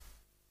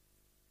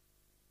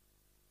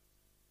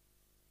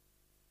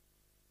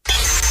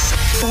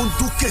Ó ń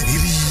dún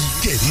kẹ̀rìírí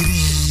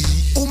kẹ̀rìírí.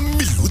 Ó ń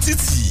mì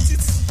lótìtì.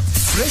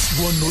 Fresh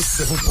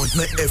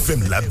 107.9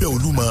 FM lábẹ́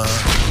Olúmọ.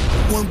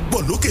 Wọ́n ń gbọ́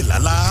lókè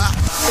lálá.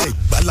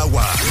 Ẹ̀gbá la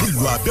wà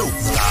nílùú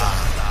Abẹ́òkúta.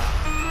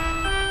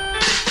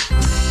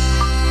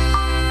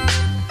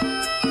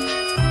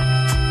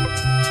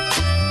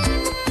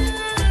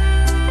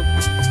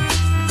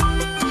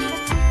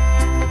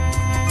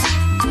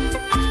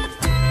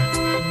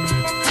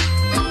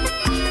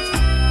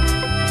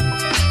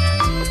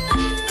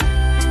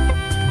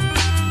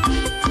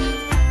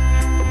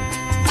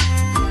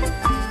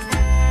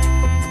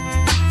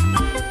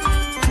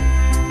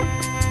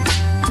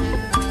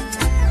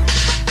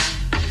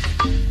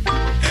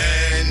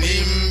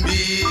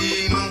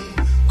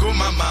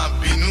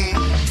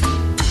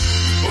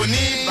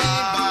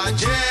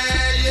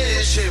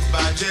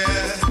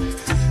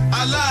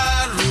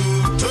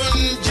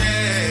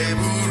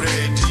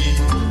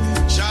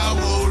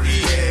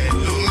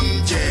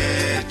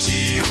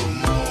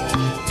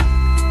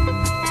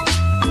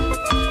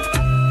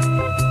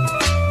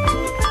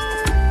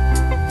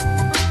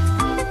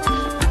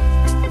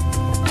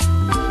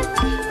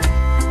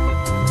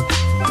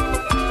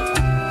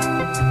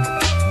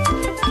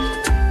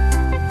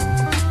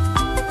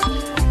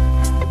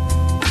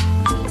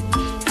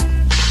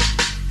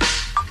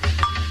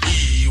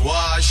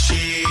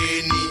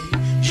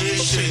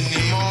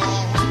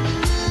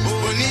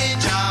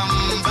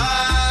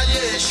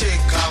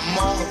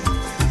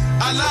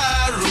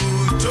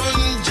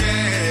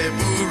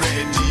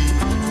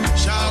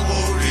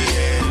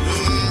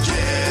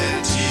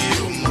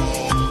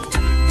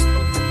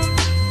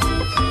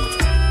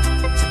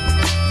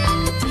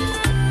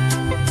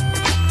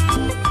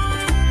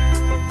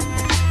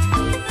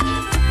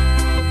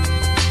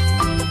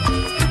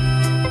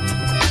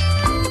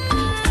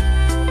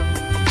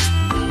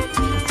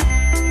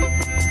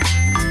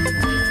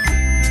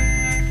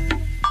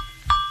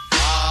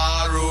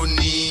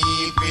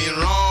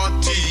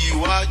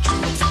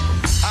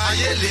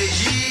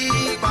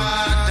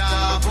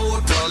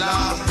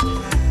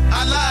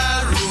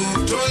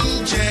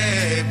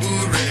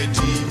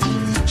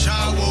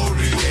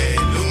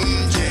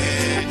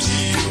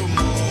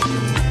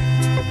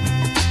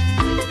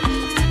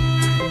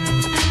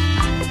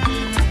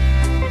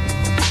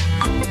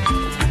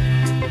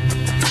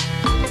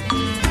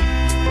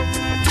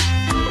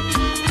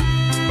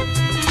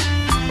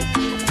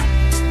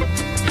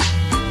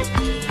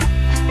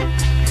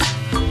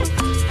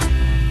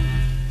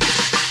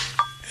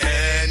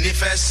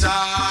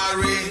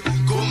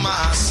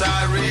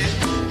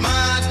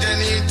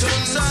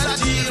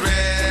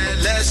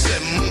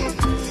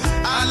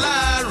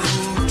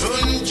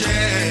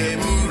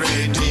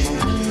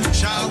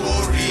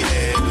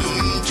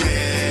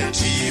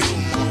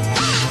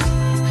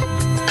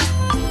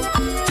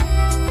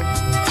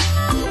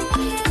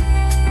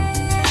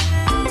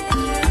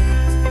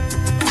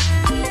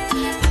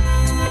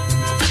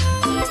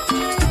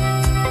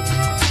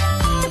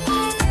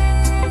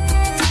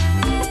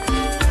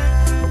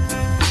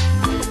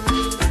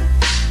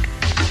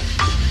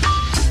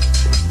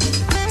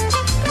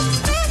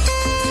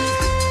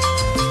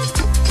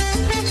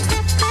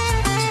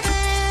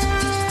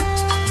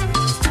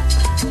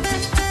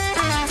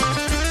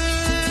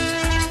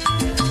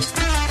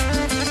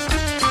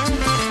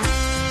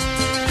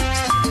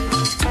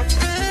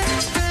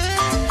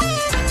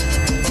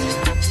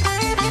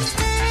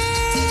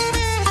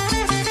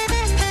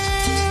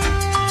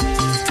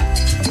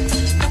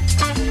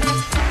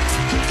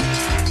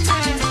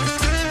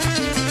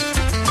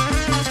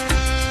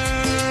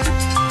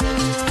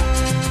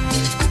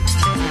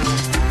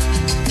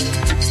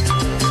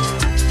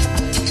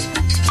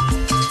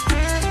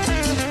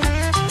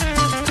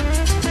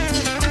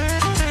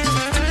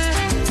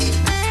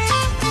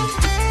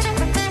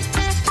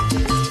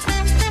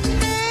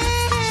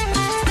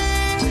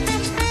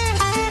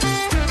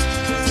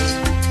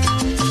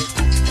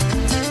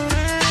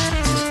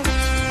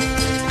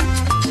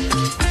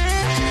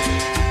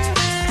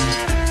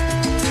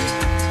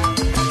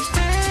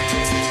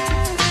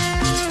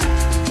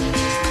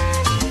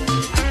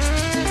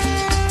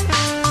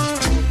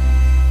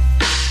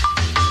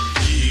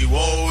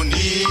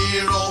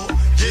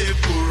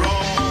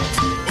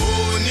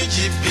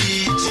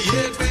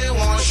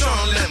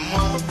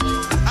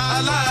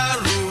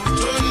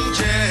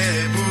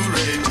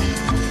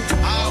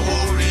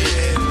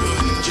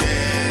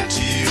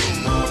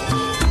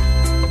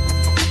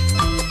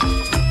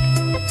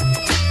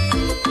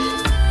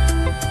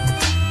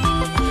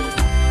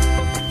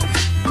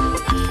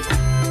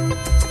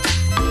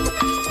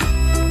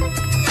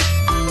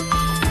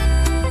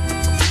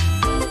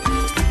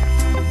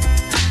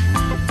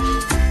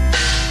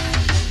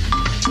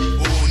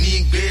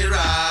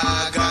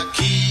 Onígbéraga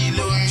kí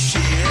ló ń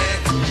ṣe ẹ́?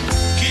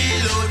 Kí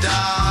ló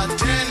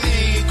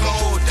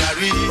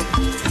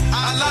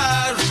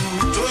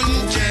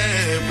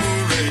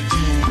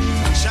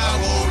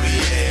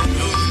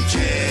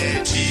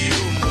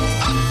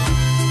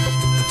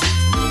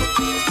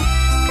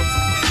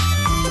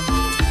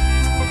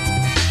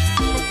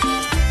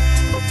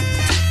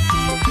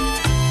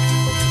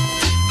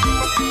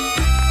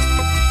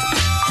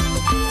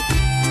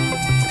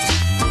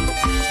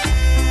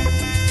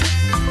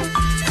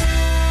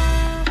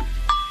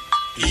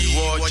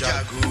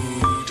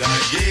jàgùdà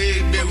yé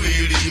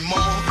gbéwìrì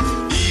mọ́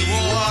ìwọ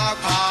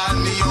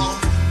apànìyàn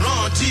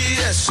rántí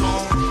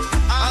ẹ̀san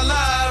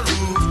aláàrù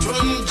tó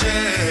ń jẹ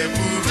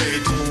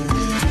búrẹ́dì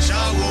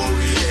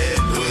ṣàwórí ẹ̀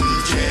ló ń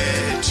jẹ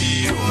tí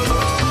ó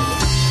mọ́.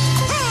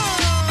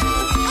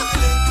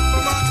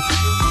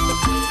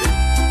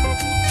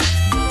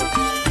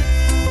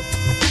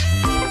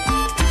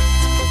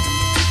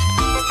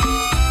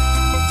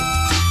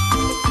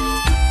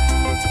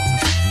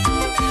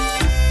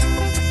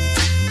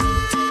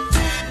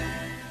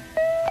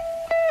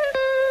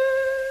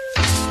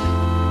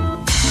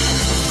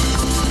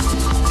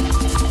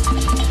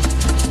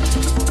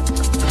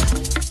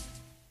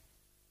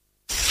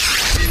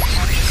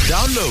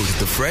 Download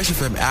the Fresh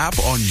FM app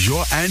on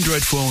your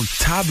Android phone,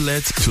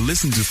 tablet to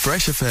listen to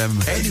Fresh FM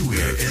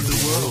anywhere in the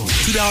world.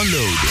 To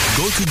download,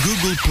 go to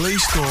Google Play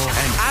Store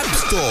and App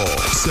Store.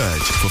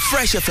 Search for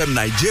Fresh FM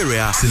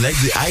Nigeria, select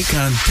the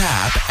icon,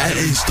 tap, and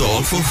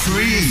install for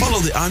free. Follow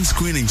the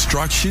on-screen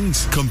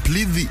instructions,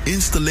 complete the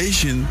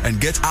installation,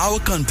 and get our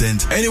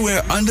content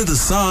anywhere under the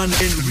sun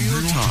in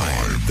real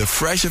time. The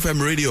Fresh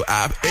FM radio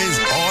app is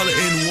all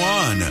in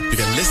one. You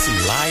can listen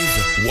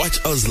live, watch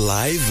us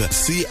live,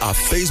 see our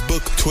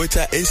Facebook,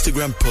 Twitter,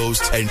 Instagram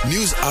posts, and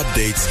news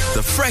updates.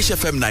 The Fresh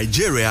FM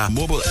Nigeria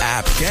mobile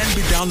app can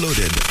be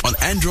downloaded on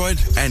Android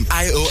and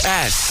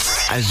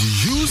iOS. As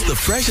you use the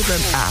Fresh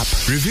FM app,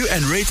 review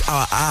and rate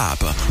our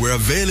app. We're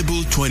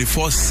available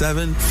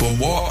 24/7 for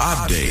more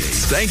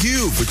updates. Thank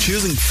you for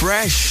choosing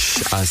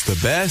Fresh as the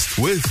best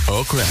with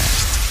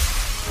Oakrest.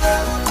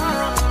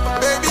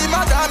 Baby,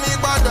 madam,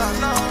 ibada,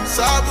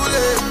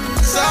 sabule,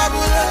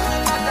 sabule.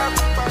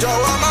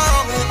 Jọ̀wọ́ má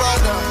rán mi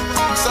padà,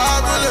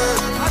 sabule,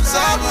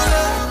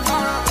 sabule.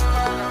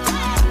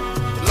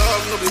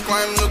 Love no be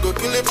crime, no go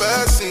kill a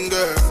person,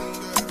 girl.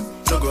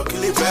 No go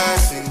kill a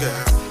person,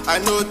 girl. I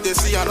know they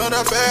see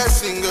another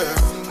person, girl.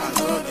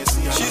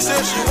 She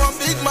said she want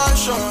big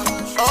mansion,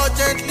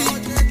 urgently,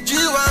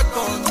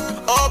 G-Wagon,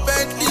 or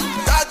Bentley,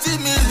 30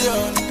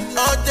 million,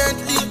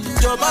 urgently,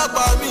 jọ̀ọ́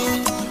pa mí,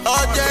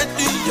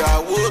 urgently.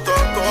 Ìyàwó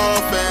tọkọ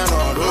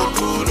fẹ́ràn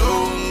lóko ló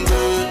ń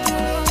gbé.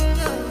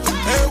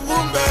 Ewu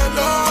ń bẹ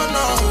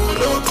lọ́nà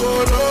lóko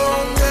ló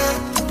ń gbé.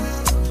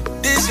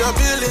 This your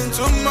feeling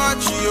too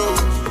much, yo.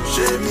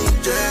 Ṣé mi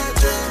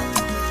jẹ́jẹ́?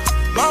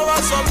 Má wá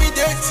sọ mí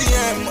dé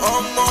TM,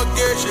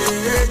 ọmọge ṣe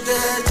é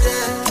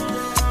jẹ́jẹ́.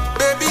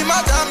 Baby, má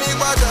dá mi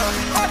padà,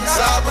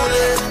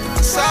 sábúlé,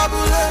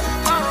 sábúlé.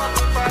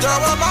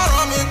 Jọ̀wọ́ má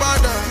rán mi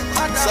padà,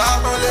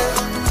 sábúlé,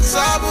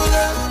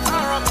 sábúlé.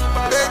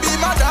 Baby,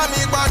 má dá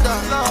mi padà,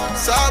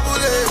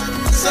 sábúlé,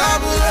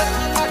 sábúlé.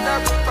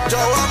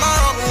 Jọ̀wọ́ má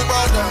rán mi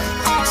padà,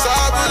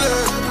 sábúlé,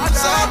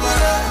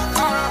 sábúlé.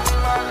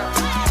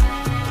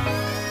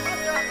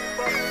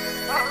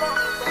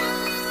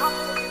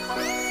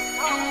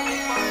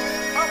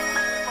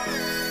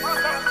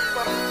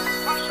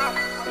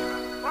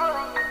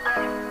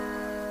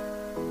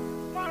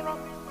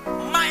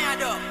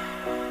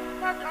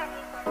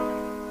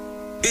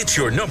 It's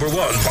your number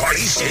one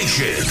party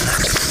station.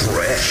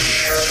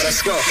 Fresh.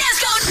 Let's go.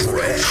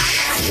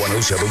 Fresh.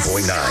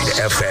 107.9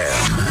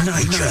 FM.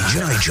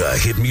 Niger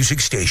Hit Music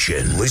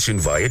Station. Listen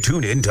via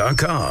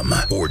TuneIn.com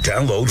or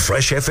download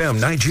Fresh FM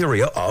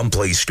Nigeria on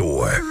Play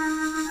Store.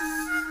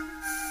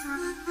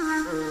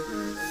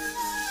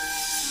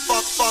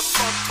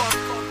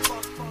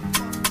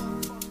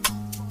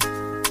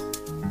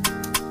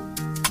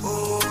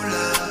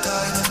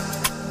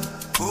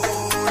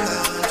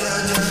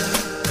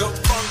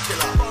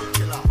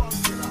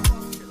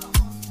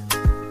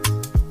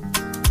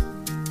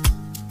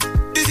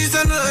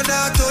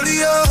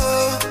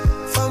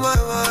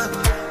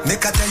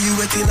 Make I tell you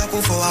waiting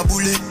happen for a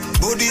bullet.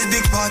 Body's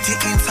big party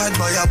inside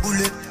my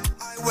bullet.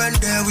 I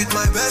went there with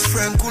my best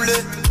friend Kule.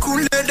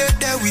 Kule they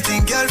there with his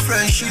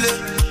girlfriend Shile.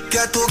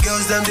 Ghetto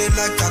girls them they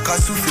like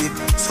Takasufi.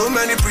 So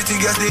many pretty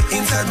girls they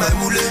inside my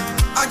mule.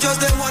 I just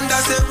the one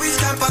that say which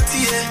can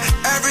party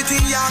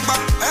everything yagba,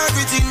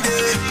 everything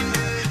there.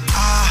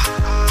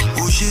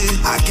 Oh shit,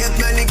 I get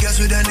many girls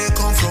with them they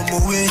come from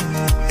away.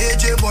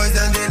 AJ boys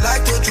and they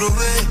like to throw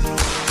away.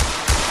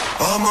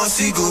 Almost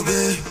see go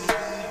babe.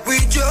 We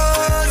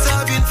just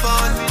having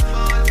fun.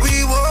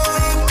 We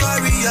won't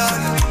carry on.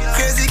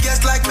 Crazy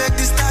guests like make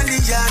this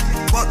stallion.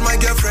 But my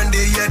girlfriend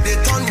they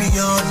turn me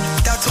on.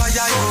 That's why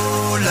I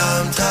hold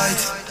on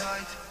tight.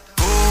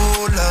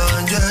 Hold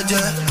on,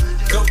 Jaja.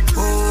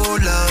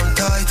 Hold on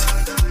tight.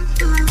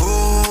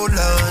 Hold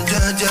on,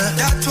 Jaja.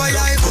 That's why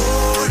I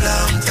hold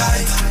on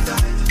tight.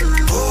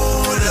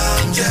 Hold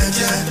on,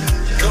 Jaja.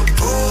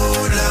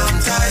 Hold on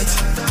tight.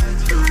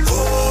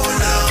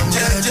 Hold on,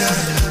 Jaja.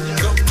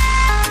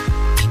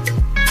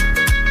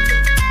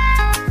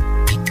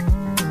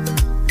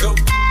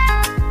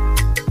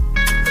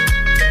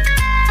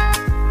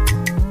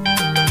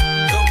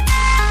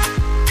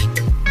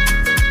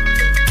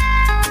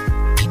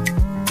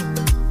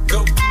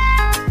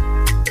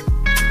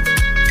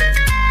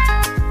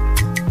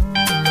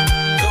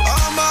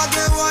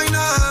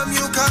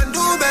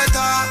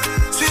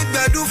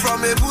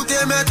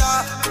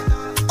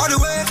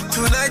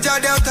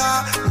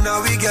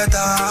 now we get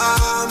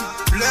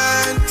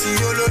plenty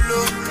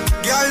ololo.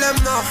 Girl, them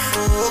not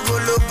go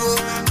logo.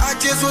 I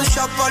just want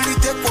sharply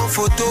take one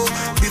photo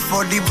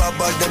before the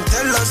baba them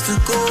tell us to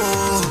go.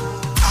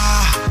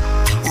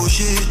 Oh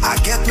shit, I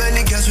get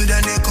many girls who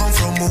then they come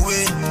from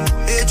away.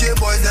 AJ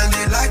boys and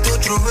they like to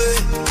throw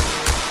it.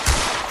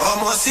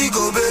 Almost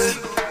go babe.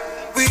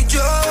 We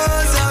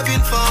just having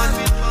fun.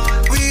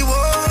 We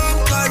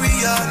won't carry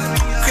on.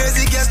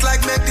 Crazy girls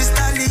like make this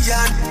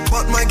stallion.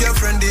 But my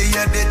girlfriend they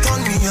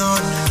turn me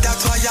on.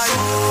 That's why I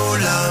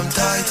hold on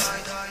tight.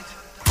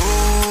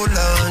 Hold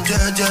on,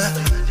 Jaja.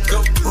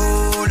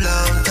 Hold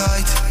on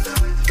tight.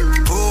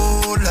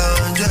 Hold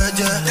on,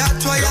 Jaja.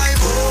 That's why I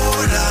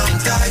hold on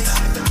tight.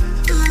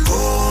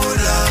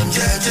 Hold on,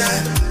 Jaja.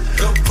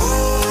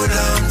 Hold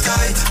on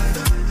tight.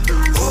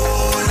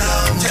 Hold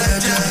on,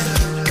 Jaja.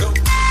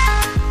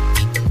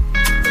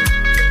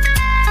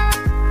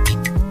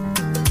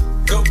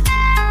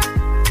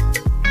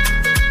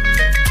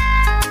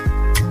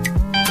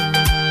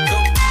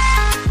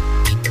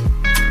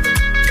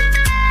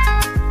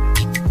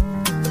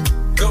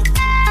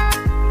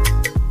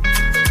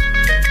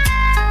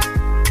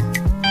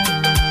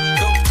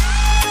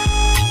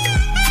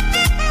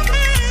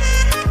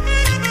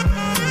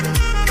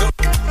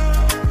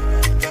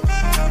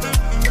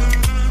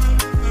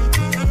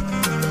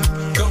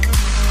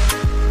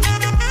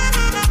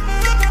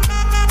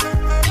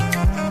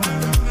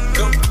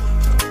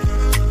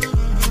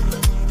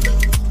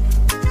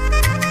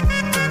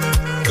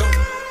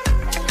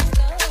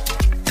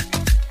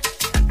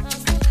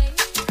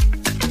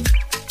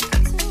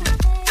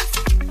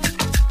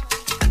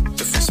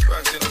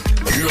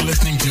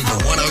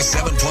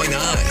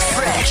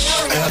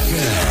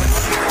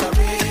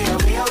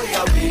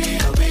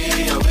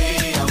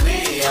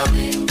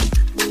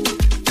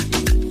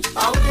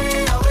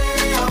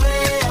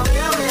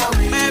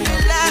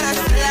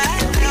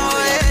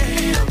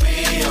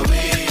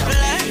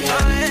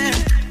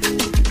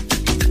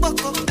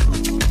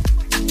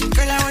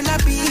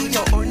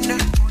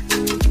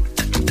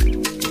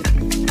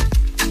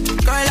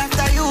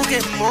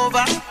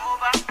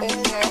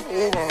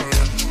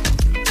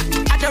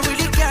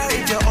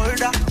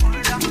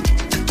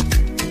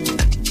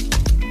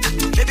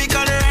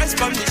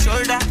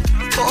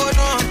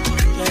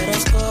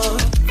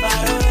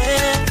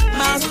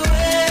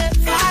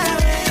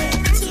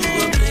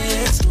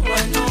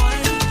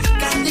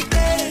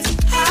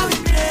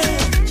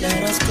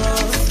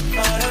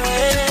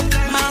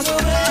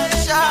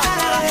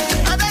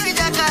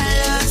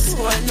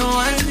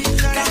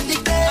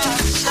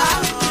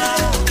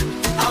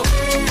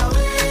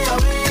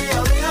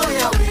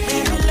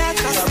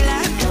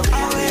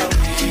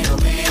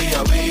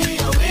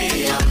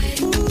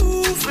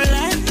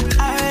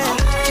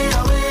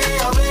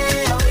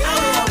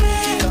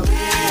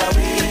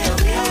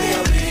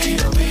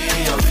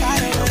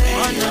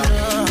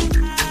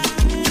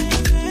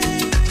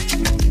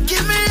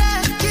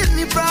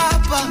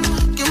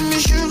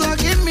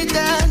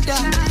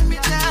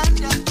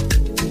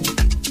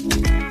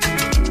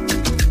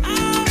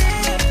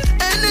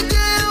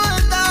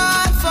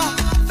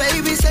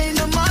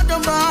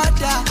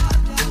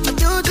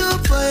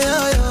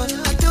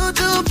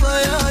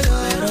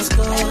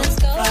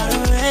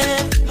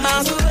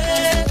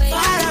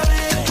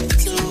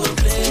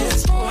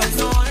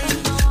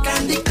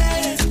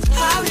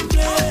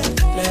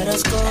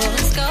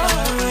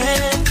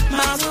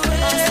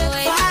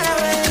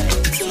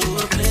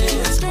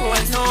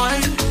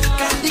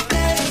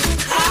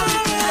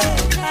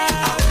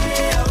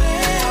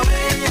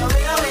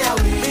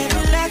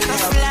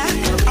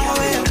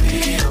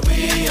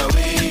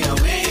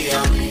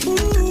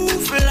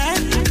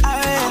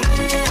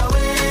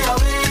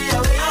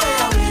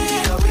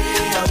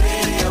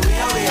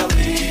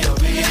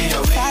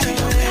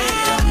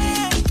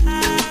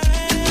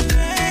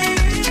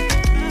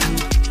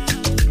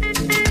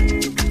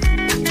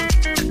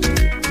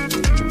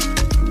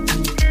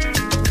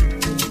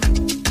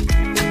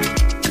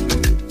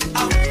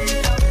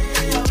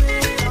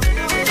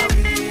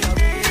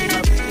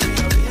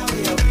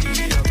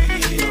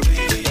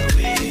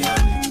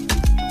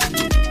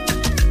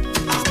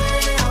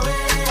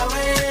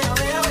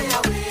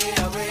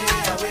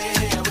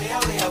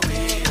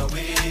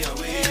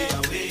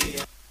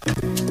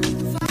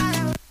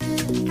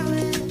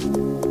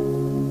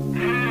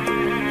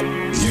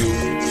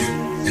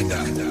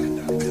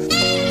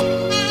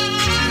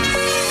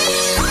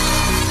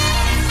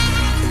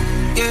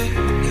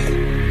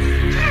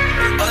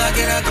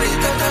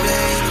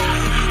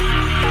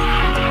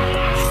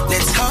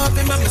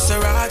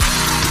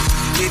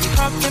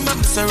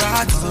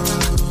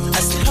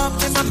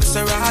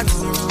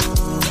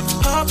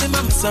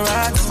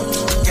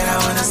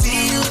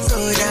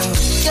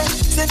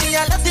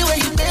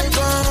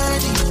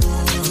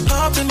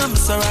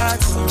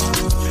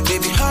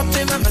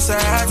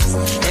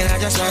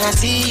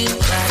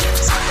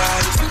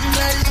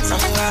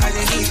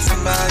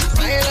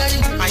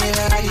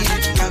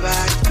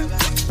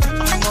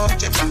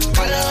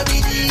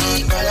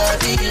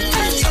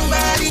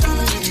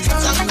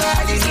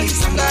 Somebody needs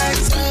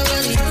somebody.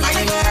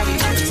 Anybody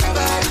needs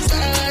somebody.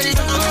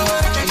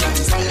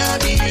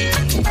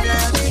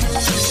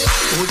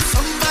 Would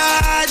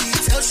somebody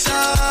tell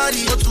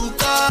Shawty to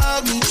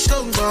call me,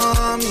 show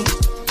me?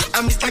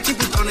 I'm Mr. Keep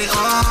it on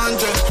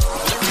 100.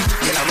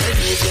 Girl, I'm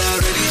ready,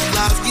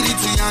 love, get it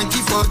to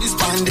Yankee for this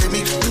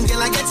pandemic.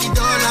 Girl, I get it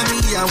all on me,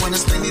 I wanna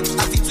spend it.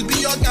 I feel to be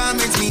your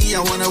garment, me, I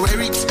wanna wear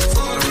it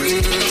for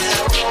real.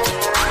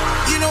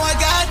 You know I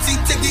got it,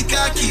 take the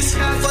car keys.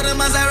 For the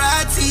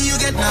Maserati, you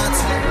get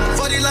nothing.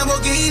 For the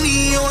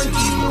Lamborghini, you want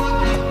it.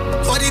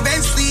 For the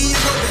Bentley, you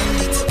go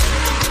bend it.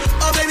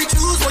 Oh baby,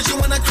 choose what you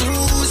wanna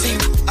cruise in.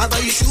 I buy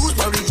you shoes,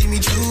 probably Jimmy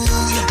Choo,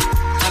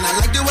 yeah. And I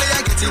like the way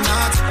I get it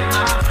out.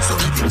 So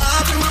if you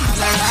up in my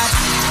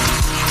Maserati,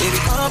 baby,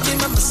 up in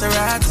my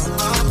Maserati.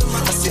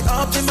 I say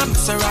up in my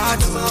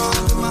Maserati.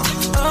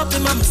 Up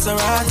in my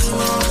Maserati.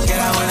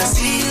 Girl, I wanna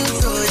see you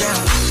go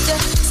down.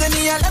 Say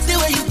me, I love the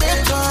way you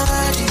bend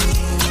body.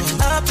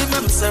 Up in my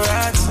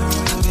Maserati.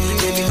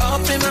 Baby,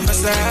 up in my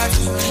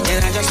Maserati.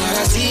 And I just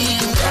wanna see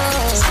you go.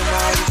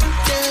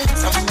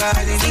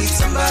 Somebody needs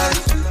somebody.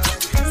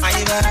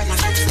 Anybody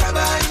needs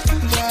somebody.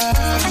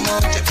 I'm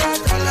on the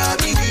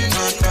Somebody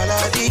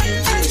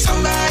needs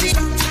somebody.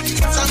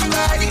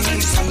 Somebody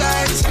needs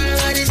somebody.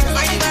 Somebody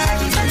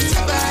needs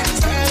somebody.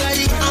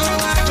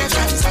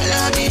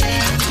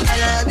 I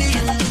love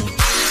you.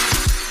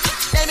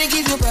 Let me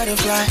give you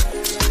butterfly.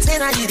 Say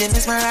now you didn't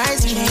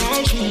mesmerize me.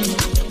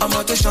 I'm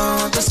on the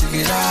show to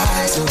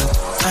civilize.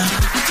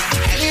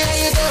 Anywhere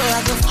you go,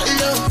 I go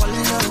follow.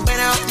 When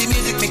I up the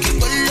music, make it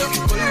follow.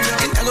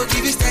 And I go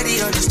give you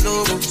steady on the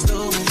slow.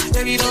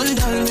 Baby, don't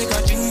make a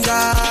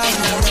ginger.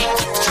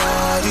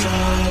 Shawty,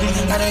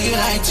 I know you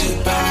like to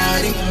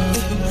party.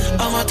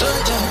 I'm a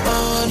total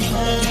bunny.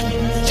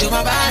 You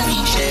my body,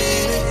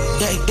 shit.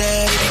 Yeah,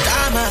 baby,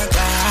 I'm a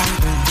guy.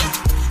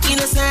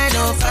 Innocent,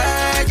 no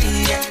party.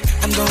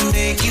 I'm gonna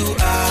make you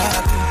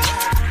happy.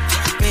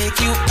 Make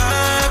you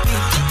happy.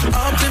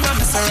 Up in my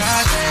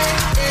Maserati.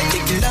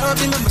 Take the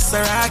love in my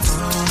Maserati.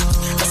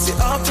 I say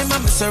up in my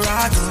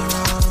Maserati.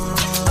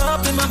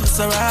 Up in my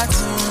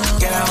Maserati.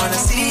 Girl, I wanna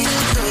see you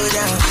go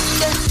down.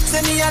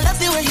 Say me, I love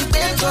the way you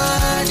bend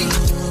body.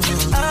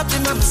 Up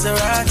in my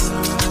Maserati.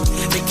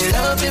 Make the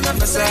love in my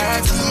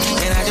Maserati.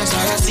 And I just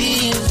wanna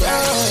see you go.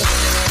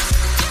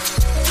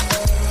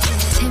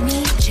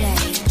 Timmy J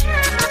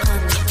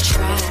on the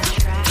track.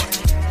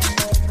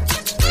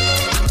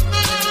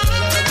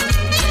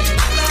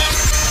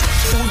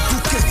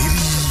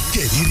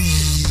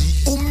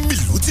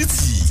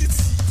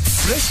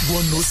 Fresh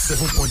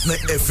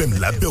 107.9 FM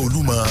lábẹ́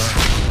Olúmọ.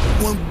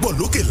 Wọ́n gbọ́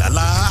lókè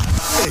lálá.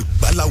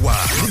 Ẹ̀gbá la wà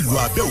nílùú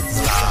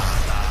Abẹ́òkúta.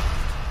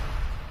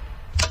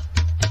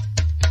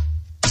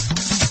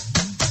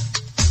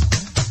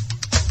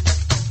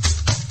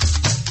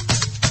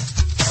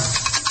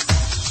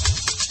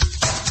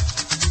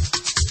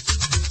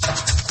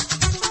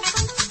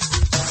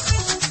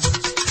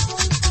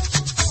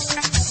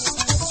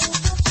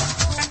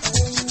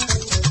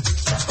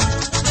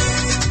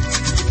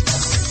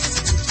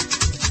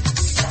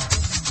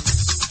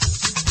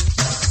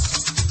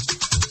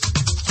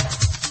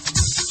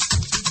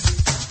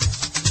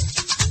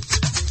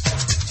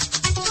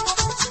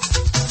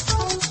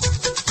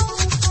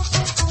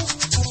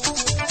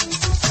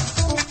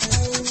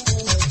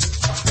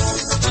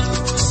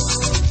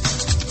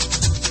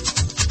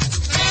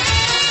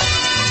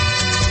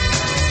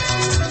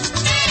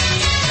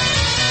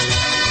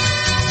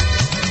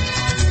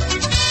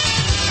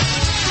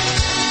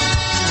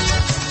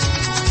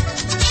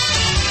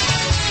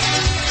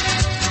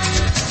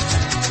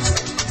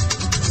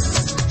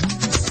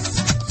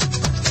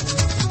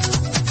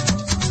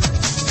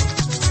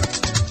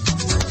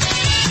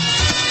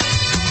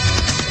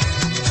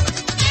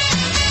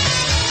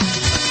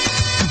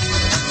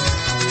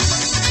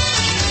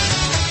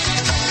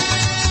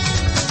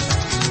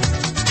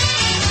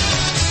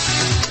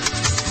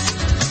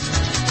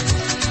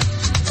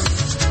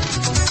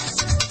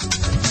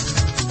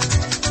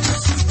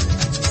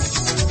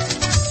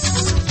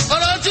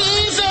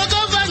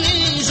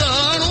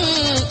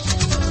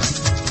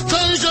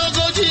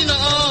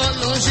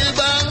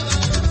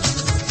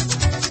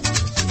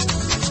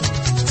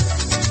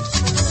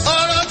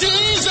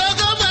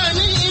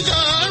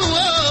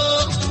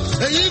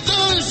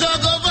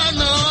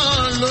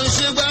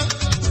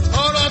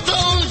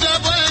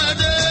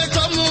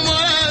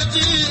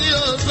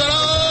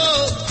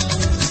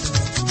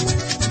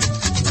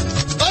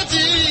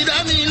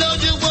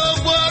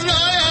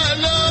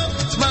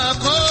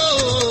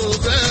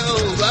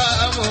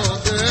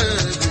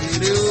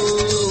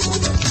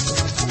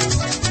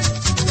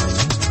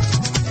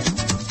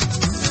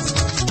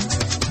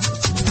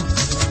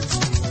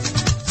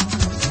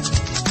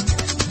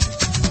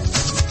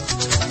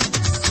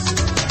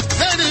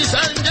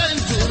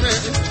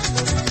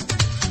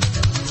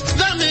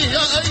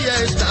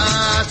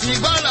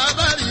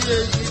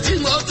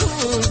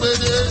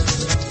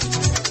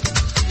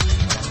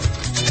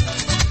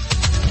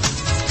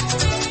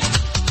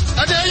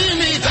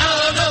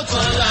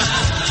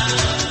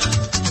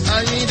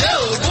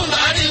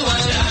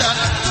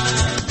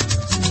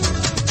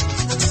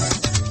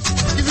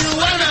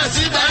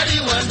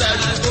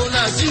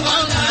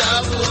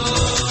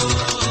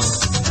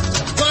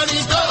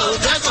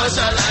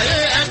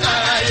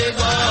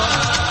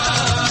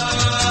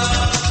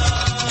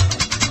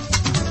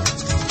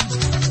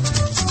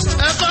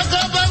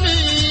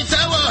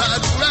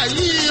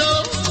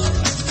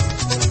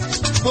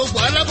 gbogbo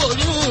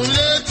aláboyún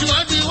lé tí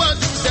wọ́n ti wá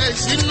ti tẹ̀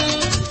sínú.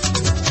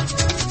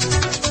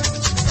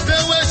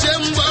 léwé ṣe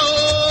ń bọ̀ ó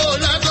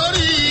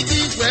látọ̀rí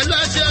igi pẹ̀lú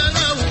àṣẹ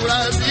aláwùrà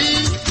bí.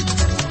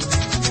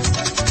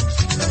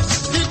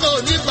 bí kò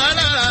ní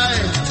palára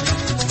ẹ̀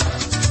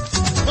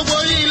gbogbo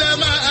ilẹ̀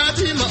máa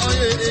bímọ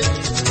yèé.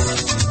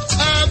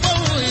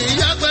 agbóhùn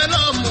ìyá pẹ̀lú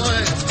ọmọ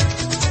ẹ̀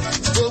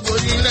gbogbo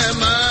ilẹ̀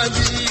máa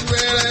bí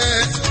wẹ́rẹ́.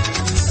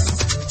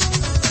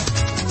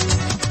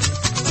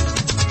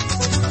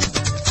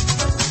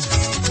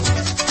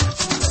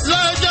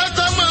 lọ́jọ́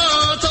tọ́mọ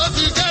tó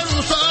ti kẹ́rù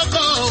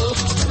sọ́kọ̀ o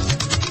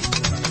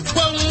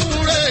fóun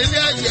rẹ̀ ilé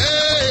ayé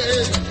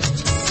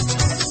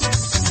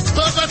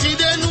tó bá ti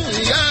dénú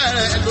ìyá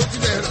rẹ̀ ló ti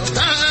bẹ̀rẹ̀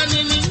ká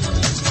níní.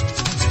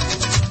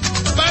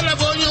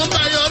 bálaboyún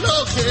báyọ̀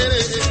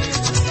lókèrè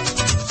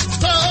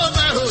tó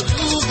bá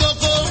rojú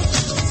kókó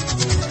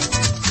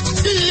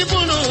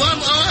ìbùnú wọn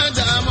mọ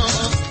àdàmọ́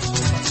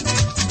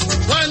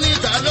wọn ní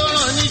ta ló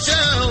rán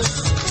níṣẹ́ o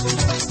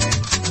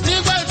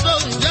nígbà tó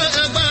ń jẹ́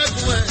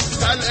ẹgbàdùn ẹ̀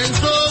kalẹ̀ ń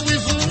tó wí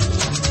fún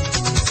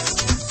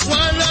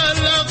wọn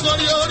lọ́lọ́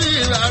kórí orí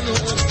ìlànà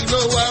ìlò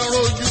wa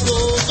rojú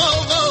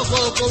kókó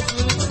fún.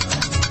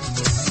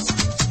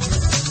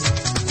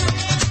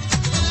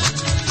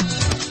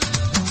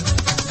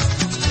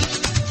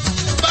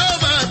 báwo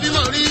bá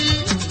bímọ rí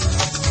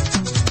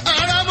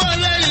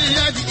arábọ́lẹ́yìn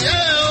adìyẹ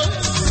o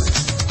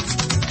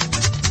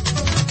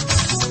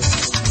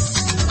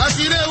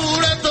àṣírí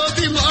ewúrẹ́ tó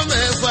bímọ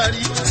mẹ́fà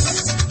rí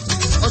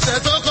ọ̀sẹ̀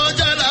tó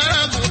kọjá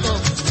lára gùnkàn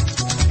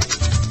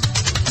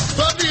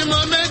tó bímọ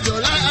mẹ́jọ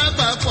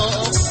lápapọ̀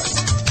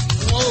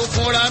wọn ò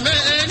fúnra mẹ́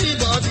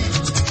anybody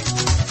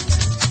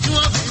tí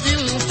wọ́n fi bí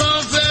ń tán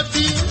fẹ́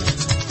bí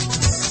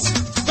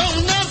tóun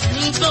náà fi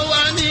ń tó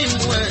wá ní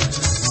ìmú ẹ̀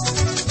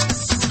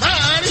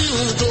káàárín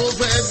òun tó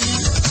fẹ́ bí.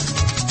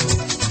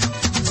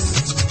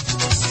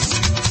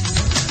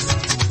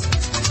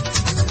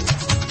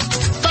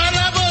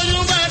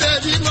 bálábóyún bá dẹ̀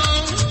bímọ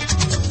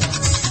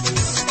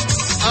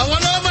àwọn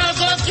ló máa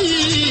kọ́ kí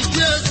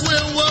ìgbé eku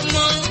ewu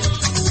ọmọ.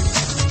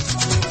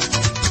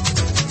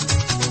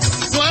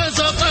 wọ́n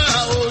sọ pé a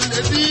ò lè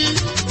bí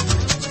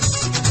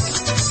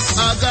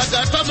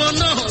àgàgà tọmọ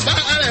náà bá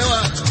rẹwà.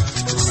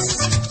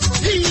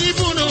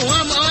 ìbùnú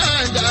wọn mọ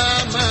àjà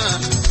máa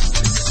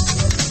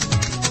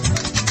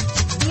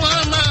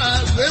wọ́n máa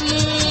gbé mú.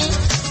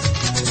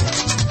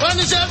 wọ́n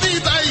níṣẹ́ bí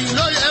báyìí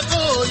ló yẹ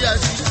kó yà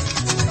sí.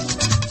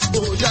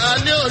 òyà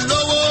lé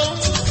olówó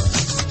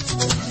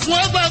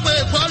wọ́n gbàgbé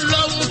ìbọn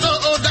lọ́hún tó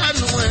ó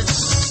dànù ẹ̀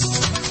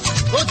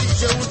ó ti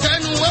ṣeun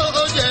tẹ́nu ó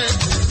jẹ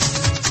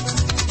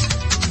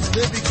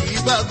débi kì í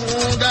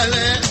gbàgùn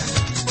dalẹ̀.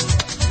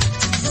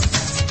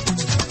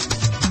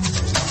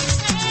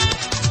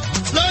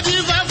 lójú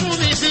bá fún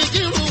mi sí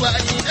kírù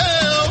àyíndé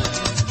o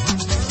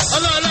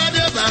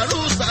ọlọ́ládé bàrú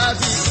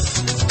sáàtì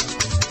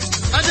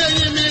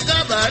adéyínmí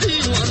kábàárì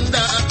wọn ń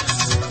dá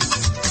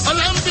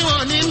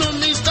ọlọ́mbìwọ̀n nínú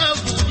mr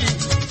fuji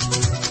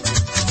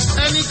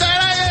ẹnì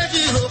káráyé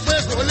ti rò pé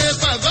kò lè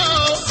pàgọ́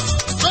o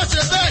tó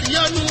ṣe bẹ́ẹ̀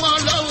yọnu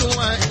ọlọ́run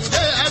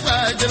àìdé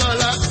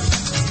àgbàjọlọ́lá.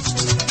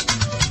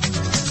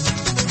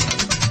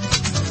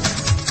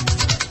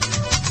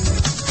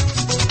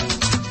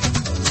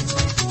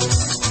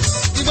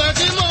 ìgbà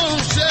tí mò ń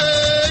ṣe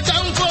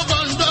jáǹkó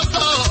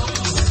kọ́ńdọ́tọ̀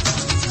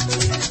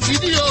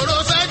ìdí òró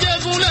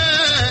sájẹ́gúnlẹ̀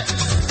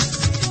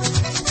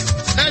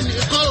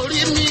ẹnìkan ò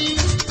rí mi.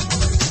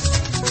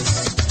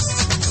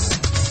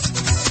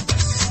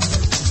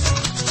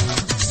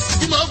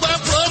 tí mo gba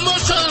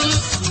promotion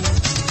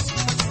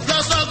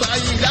lọ́sọ̀gbà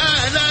yìí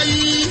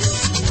láàláyé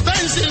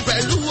fẹ́ǹsì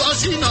pẹ̀lú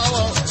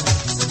ọ̀ṣìnàwọ̀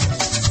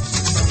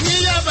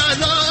níyàbá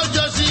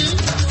lọ́jọ́ sí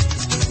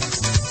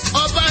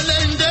ọba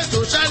lẹ́ńdé tó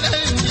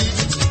ṣálẹ́ǹdì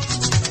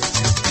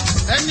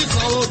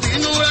ẹnìkan ò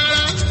bínú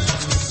rárá.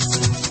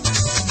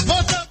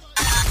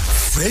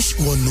 Fresh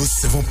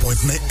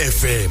 107.9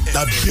 FM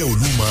lábẹ́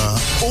Olúmọ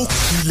ó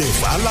kilẹ̀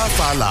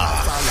fàlàfàlà.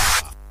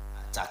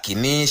 pàtàkì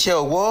ní iṣẹ́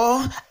ọwọ́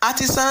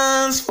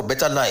Artisans for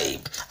Better Life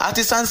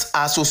Artisans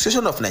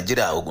Association of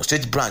Nigeria Ogun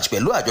State Branch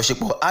pẹ̀lú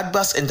àjọṣepọ̀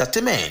Advance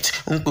Entertainment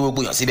ń pe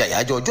gbogbo èèyàn síbi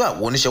àyájọ́ ọjọ́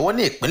àwọn oníṣẹ́wọ́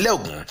ní ìpínlẹ̀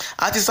Ògùn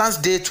Artisans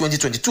Day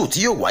 2022 tí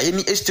yóò wáyé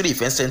ní H3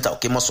 Event Center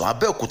Òkèmọ́sán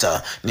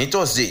Abẹ́òkúta ní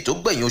Thursday tó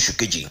gbẹ̀yìn oṣù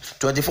kejì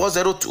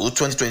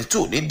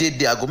 24/02/2022 ní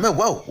déédéé aago 10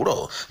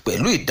 òwúrọ̀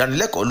pẹ̀lú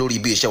ìdánilẹ́kọ̀ọ́ lórí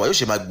bí iṣẹ́ wa yóò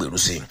ṣe máa gbèrú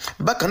sí.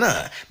 Bákan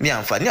náà ni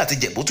àǹfààní àti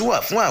jẹ̀bú tún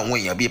wà fún àwọn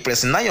èèyàn bíi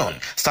pressing iron,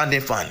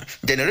 standing fan,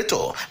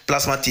 generator,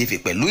 plasma TV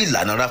pẹ̀lú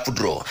ìlànà raffle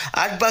draw.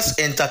 Advance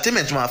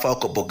Entertainment máa fa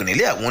ọkọ̀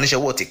bọ̀gìnìlẹ̀ àwọn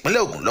oníṣẹ́wọ́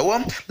tìpínlẹ̀ Ògùn lọ́wọ́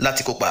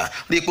láti kópa.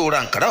 Rí i pé o ra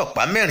àǹkárá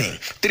ọ̀pá mẹ́rin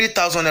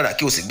 3,000 naira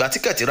kí o sì gba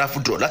tíkẹ́ẹ̀tì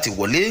raffle draw láti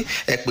wọlé.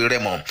 Ẹ pè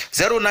Rẹ́mọ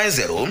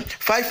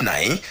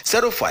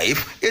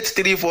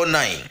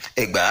 09059058349,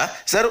 Ẹ̀gbá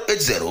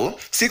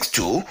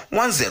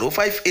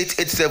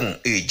 08062105887,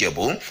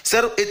 Ìjẹ̀bú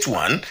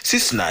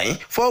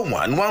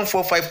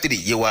 08169411453,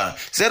 Yewa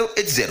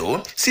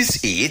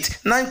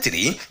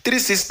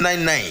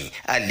 08068933699.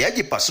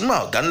 Alhaji Pasuma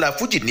ọ̀gá ńlá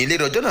Fújì ní ilé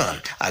ọjọ́ náà,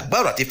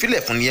 àgbàrò àti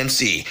fílẹ̀ fún ní MC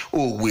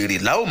Òwèrè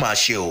la ó máa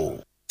ṣe o.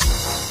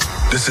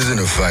 This isn't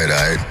a fight,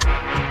 alright?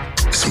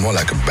 It's more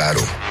like a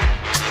battle.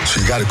 So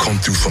you gotta come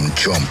through from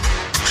jump.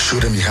 Show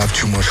them you have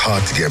too much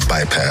heart to get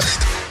bypassed.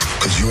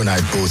 Cause you and I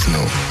both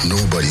know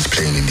nobody's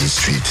playing in these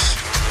streets.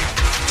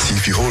 See,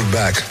 if you hold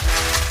back,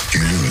 you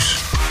lose.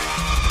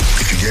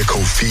 If you get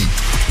cold feet,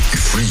 you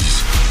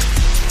freeze.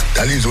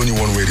 That leaves only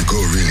one way to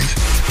go, really.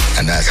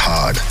 And that's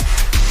hard.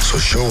 So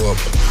show up,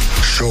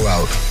 show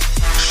out,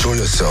 show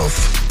yourself,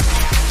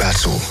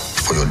 battle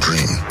for your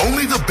dream.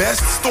 Only the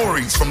best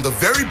stories from the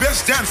very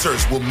best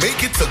dancers will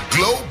make it to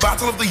Glow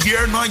Battle of the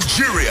Year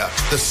Nigeria,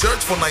 the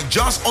search for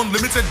Nigeria's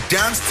unlimited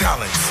dance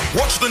talents.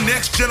 Watch the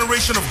next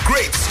generation of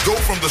greats go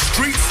from the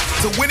streets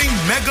to winning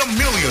mega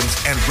millions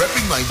and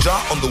repping Nigeria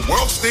on the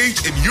world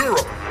stage in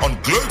Europe on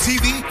Glow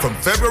TV from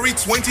February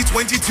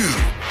 2022.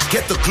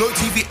 Get the Glow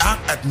TV app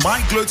at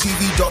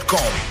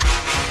myglowtv.com.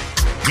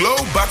 Glow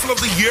Battle of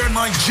the Year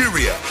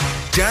Nigeria.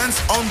 Dance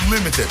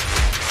Unlimited.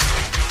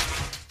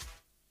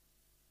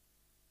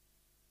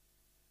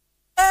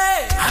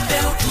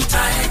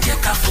 Abẹ́òkúta ẹ jẹ́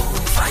ká fò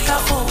fáyọ̀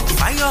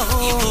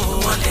ìbò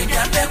wọlé ní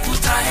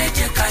Abẹ́òkúta ẹ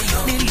jẹ́ ká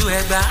yọ̀ nílùú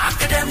Ẹ̀gbá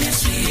Academy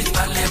Suite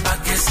balẹ̀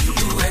bàgẹ́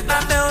sílùú Ẹ̀gbá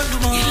bẹ́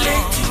Olúmọ ilé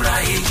ìtura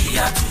èyí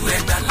àtú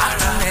Ẹ̀gbá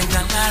lára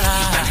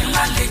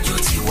ìgbanilálejò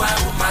ti wá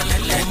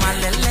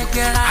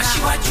òmàlẹ́lẹ́gẹ́rà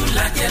aṣíwájú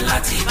lajẹ́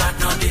láti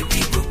Ìbàdàn débi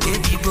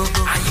gbogbo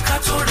àyíká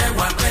tó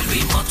rẹwà pẹ̀lú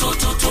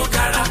ìmọ́tótó tó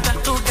gara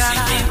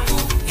swimming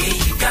pool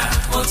èyí ga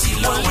ó ti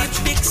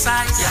lọ́wọ́jú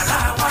yàrá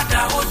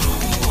àwàdà ọdún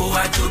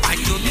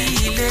àjò ní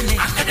ilé ní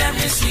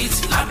Academy Suite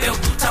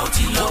l'Abẹ́òkúta ó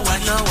ti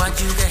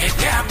lọ́wọ́jú rẹ̀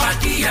ẹgbẹ́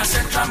Abadíyà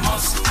Central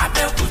Mosque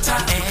Abẹ́òkúta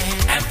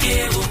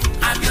MKO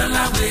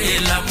Abiola Way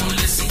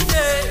Lamulesi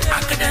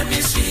Academy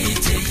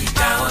Suite èyí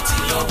ká ó ti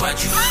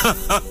lọ́wọ́jú.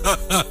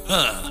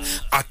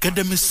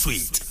 Academy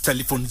Suite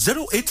telephone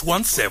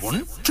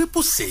 0817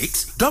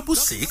 666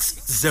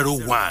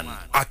 6601.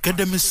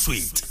 Academy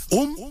Suite,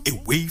 home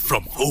away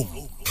from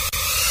home.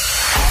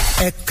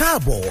 Ẹ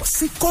káàbọ̀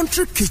sí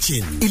Country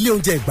Kitchen. Ilé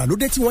oúnjẹ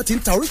ìgbàlódé tí wọ́n ti ń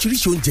ta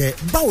oríṣiríṣi oúnjẹ.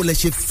 Báwo lẹ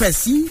ṣe fẹ́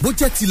sí? Bó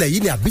jẹ́ tilẹ̀ yìí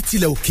ni àbí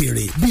tilẹ̀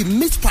òkèèrè. Bíi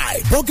meat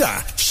pie,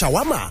 burger,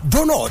 shawarma,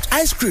 donut,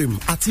 ice cream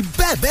àti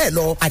bẹ́ẹ̀ bẹ́ẹ̀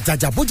lọ.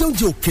 Àjàjà bó jẹ́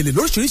oúnjẹ òkèlè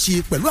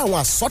lóríṣiríṣi pẹ̀lú àwọn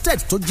assorted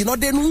tó jiná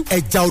dénú.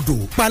 Ẹja odò,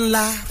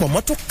 panla,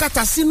 pọ̀mọ́ tó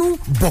kàtà sínú.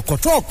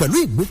 Bọ̀kọ̀tọ̀ pẹ̀lú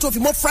ìgbín tó fi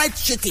mọ́ fried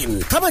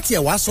chicken. Kábàtì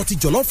ẹ̀wà sọ ti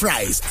jollof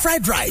rice,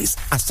 fried rice,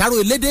 àsáró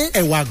elédé,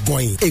 ẹ̀wà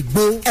gọ̀yìn,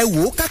 ègbò,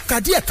 ẹ̀wò káka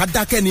díẹ̀ ká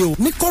dákẹ́ ni o.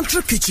 Ní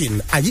Country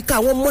Kitchen, àyíká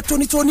wọn mọ́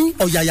tónítóní.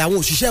 Ọ̀yàyà àwọn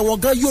òṣìṣẹ́ wọn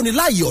gan yóò ní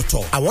láàyè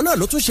ọ̀tọ̀. Àwọn náà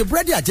ló tún ṣe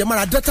búrẹ́dì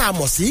àjẹmára dẹ́ta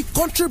àmọ̀ sí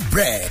Country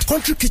Bread.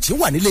 Country Kitchen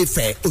wà nílé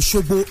Ifẹ̀,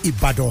 Òṣogbo,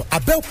 Ìbàdàn,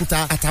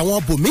 Abẹ́òkúta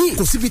àtàwọn bòmíì.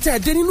 Kò síbi tẹ́ ẹ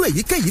dé nínú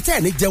èyíkéyìí tẹ́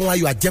ẹ ní jẹun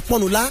ayọ̀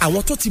àjẹpọ́nulá.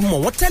 Àwọn tó ti mọ̀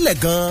wọ́n tẹ́lẹ̀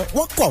gan,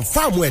 wọ́n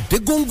kọ̀ǹfàmù ẹ̀ dé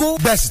góńgó.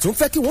 Bẹ́ẹ̀ sì tún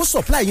fẹ́ kí wọ́n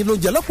supply yín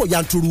lóúnjẹ lọ́pọ̀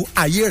yanturu.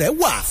 Àyè rẹ̀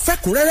wà.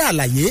 Fẹ́kúnrẹ́rẹ́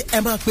àlàyé ẹ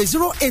máa pe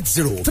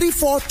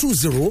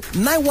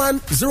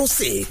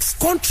 08034209106.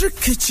 Country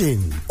Kitchen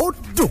ó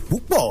dùn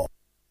púpọ̀.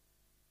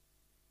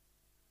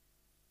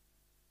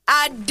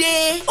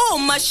 Adé ó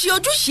máa ṣe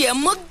ojúṣe ẹ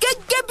mọ́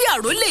gẹ́gẹ́ bí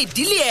àrólé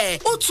ìdílé ẹ̀.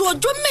 Ó tó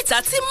ọjọ́ mẹ́ta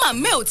tí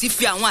màmá ẹ̀ ò ti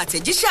fi àwọn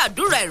àtẹ̀jíṣẹ́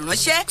àdúrà ẹ̀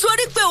ránṣẹ́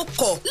torí pé ó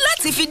kọ̀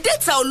láti fi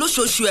dẹ́ta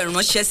olóṣooṣù ẹ̀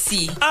ránṣẹ́ sí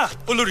i.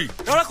 Olórí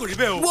rárá kò rí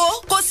bẹ́ẹ̀ o. Wo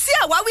kò sí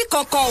àwáwí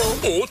kankan o.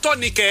 Òótọ́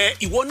ni kẹ́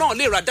ìwọ náà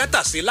lè ra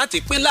dátà sí láti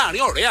pín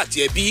láàrin ọ̀rẹ́ àti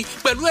ẹbí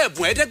pẹ̀lú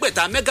ẹ̀bùn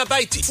 500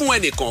 mẹ́gábáìtì fún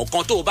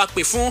ẹnìkọ̀ọ̀kan tó o bá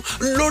pè fún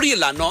lórí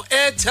ìlànà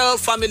Airtel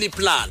Family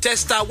Plan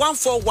testa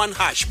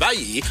 141#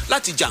 báyìí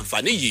láti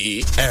jàǹfààní yìí.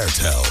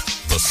 Airtel,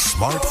 the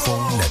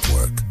smartphone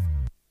network.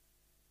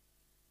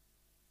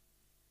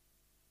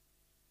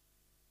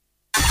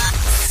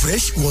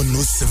 Fresh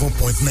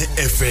 107.9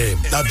 FM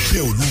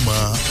lábẹ́ Olúmọ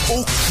ó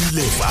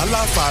kilẹ̀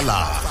fàlàfàlà.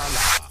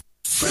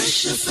 Fresh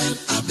FM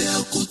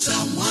Abẹ́òkúta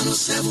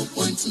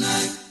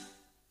 107.9.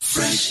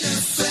 Fresh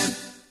FM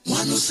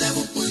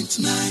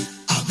 107.9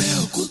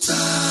 Abẹ́òkúta.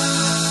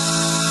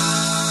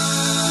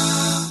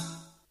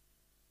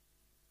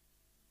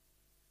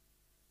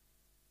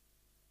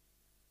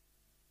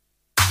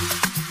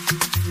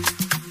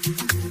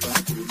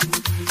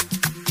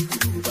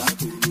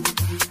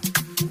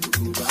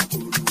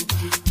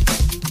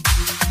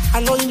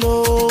 Alóyinlo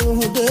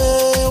òde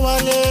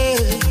wálé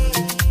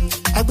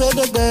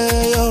agbẹ́dẹ́gbẹ́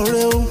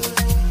ọ̀rẹ́ o.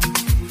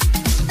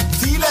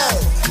 Sílẹ̀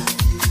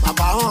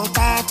bàbá wọn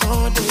ká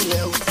tán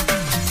délẹ̀ o.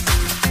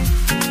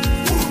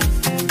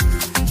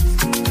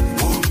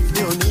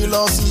 Mi ò ní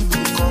lọ síbi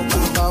kan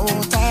bàbá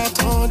wọn ká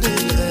tán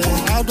délẹ̀.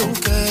 I don't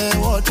care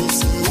what they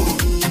say.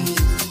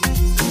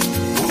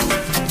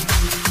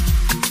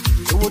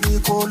 Èwo ni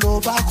kó ló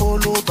bá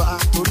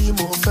torí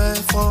mo fẹ́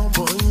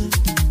fọ́mọ yín.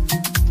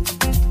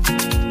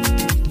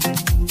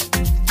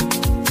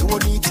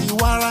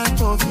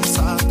 Warrant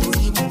officer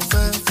torí mo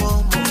fẹ́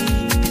fọ́mọ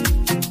yín.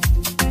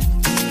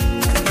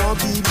 Wọ́n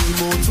bí mi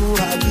mo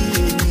túra bí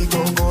èmi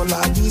gangan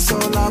lábí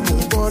sọ́lá mo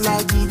bọ́lá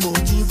bí mo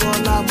jí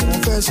bọ́lá mo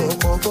fẹ́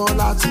sọ̀kọ̀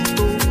bọ́lá ti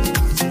tó.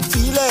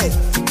 Sílẹ̀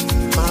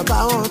màá bá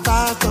wọn ká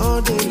tán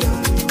délẹ̀.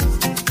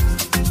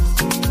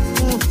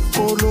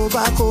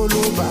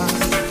 Kólóbá.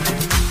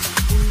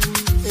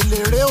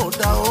 Eléré ò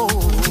dá o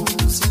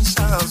sí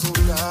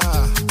ṣàǹsódà.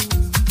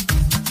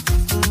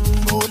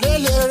 Mo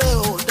lélẹ́rẹ́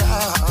ò dá.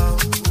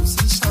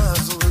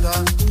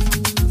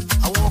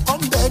 Àwọn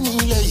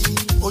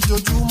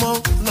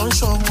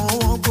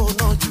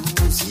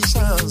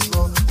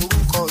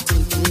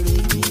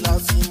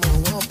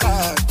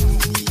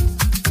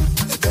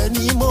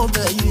ni mo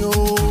bẹ̀yìn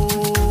o.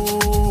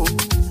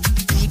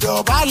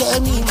 Ìdọ̀bálẹ̀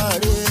mi máa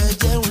re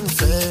ẹjẹ́ ń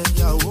fẹ́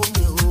ìyàwó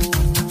mi o.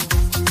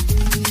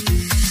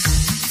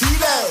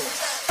 Sílẹ̀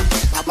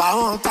bàbá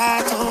wọn tá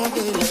tán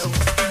délẹ̀ o.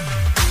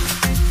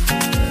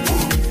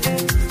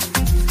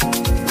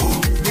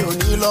 Mi ò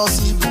ní lọ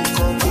síbi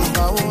kan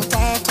bàbá wọn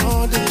tá tán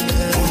délẹ̀.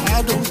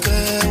 I don't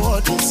care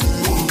what they say.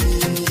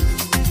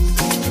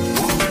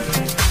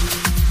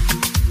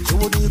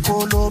 Èwo ni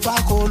kólóbá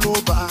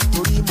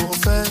torí mo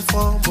fẹ́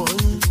fọ́mọ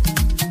yín.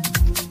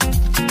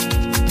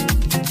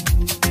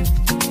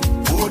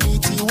 Èwo ni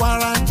ti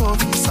wárántọ̀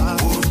visa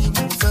torí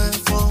mo fẹ́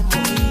fọ́mọ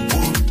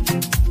yín.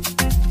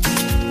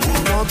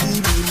 Wọ́n bí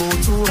mi mo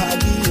túra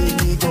bí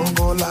èmi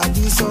gangan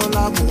lábí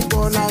sọ́lá mo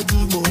bọ́lá jí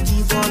mo jí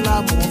bọ́lá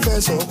mo fẹ́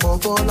sọ̀kọ̀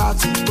bọ́lá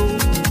ti tó.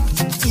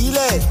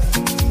 Sílẹ̀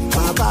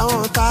bàbá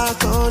wọn tá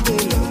tán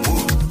délẹ̀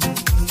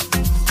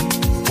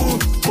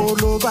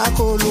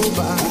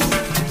kólóbá.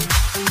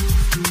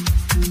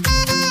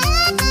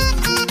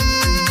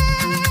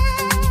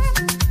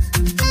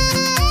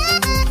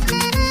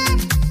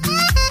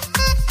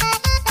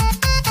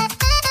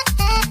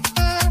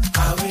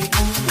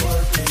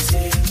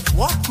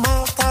 What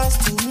matters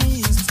to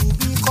me is to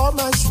become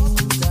a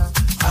shooter.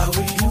 I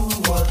will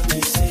do what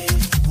they say.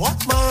 What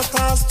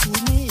matters to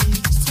me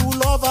is to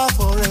love her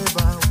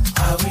forever.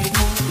 I will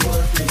do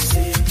what they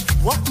say.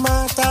 What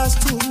matters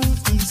to me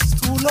is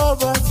to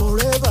love her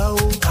forever.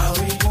 Oh, I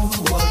will do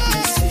what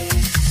they say.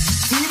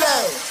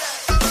 Sílẹ̀,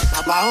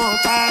 bàbá wọn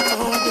tá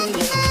tán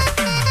délẹ̀.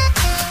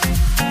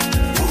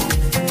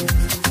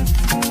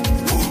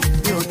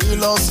 Mi ò ní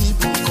lọ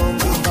síbi kan,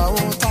 bàbá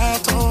wọn tá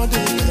tán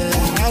délẹ̀.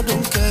 I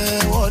don't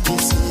care what they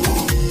say.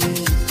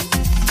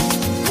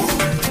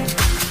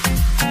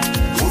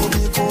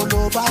 Omi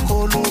kólóbá,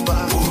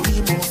 orí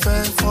mo fẹ́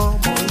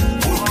fọ́mọ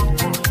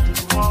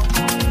yín.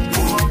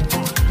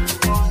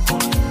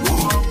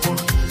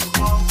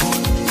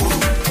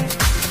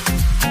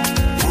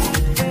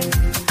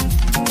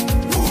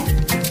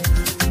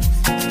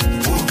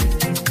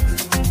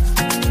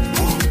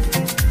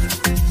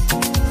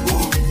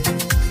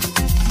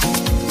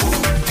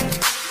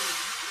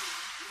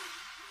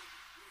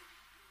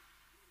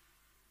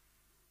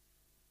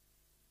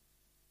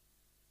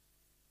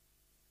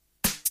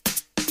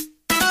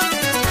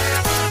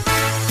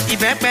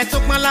 Ìbẹ́pẹ tó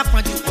pọ́n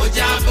lápọ̀jù kò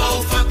jábọ́ ó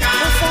fọ́n ká.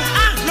 Ó fọ́n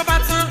á ló bá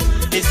tán.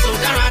 Èso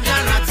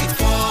dáradára ti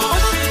fọ́.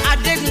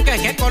 Adégún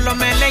kẹ̀kẹ́ kọ́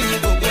lọ́mọ ẹlẹ́yin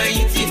gbogbo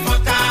ẹyin ti fọ́n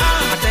ká.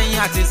 Àtẹ̀yìn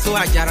àti èso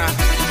àjàrà.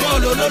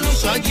 Bọ́ọ̀lù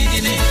olólùṣọ́ gidi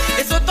ni.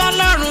 Èso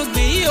tọ́lọ́run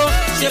gbìn yìí o.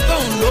 Ṣé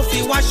bóun ló fi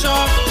wáṣọ?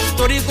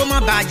 Torí kó má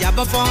bàa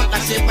jábọ́ fọ́n. La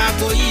ṣe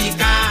pàgọ́ yìí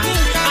ká.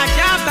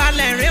 Ajá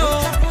balẹ̀ rẹ o.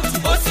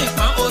 Ó sì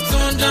pọ́n ó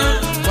tún dán.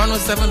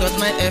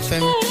 107.9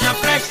 FM. Na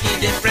fresh e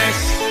dey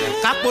fresh.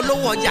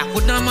 Kápolówó ọjà kó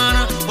dán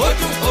mọ́rán. Ó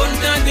dùn ó ń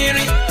dán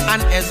gbinrin.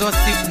 And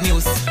exhaustive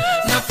news.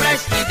 Na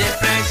fresh e dey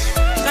fresh.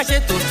 Káṣe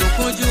tòótọ́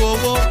kúnjú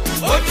owó.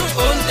 Ó dùn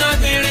ó ń dán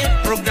gbinrin.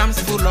 Programs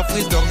full of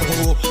wisdom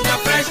o. Na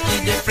fresh e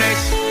dey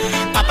fresh.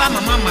 Papa,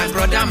 mama, my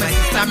brother, my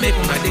sister, make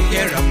una dey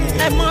hear am o.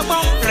 Ẹ mọ gbọ́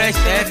Fresh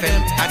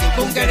FM.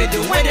 Àdìgún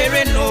gẹ̀rẹ́dẹ̀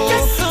wẹ́dẹ̀rẹ́ nù.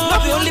 No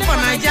be only for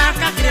Naija,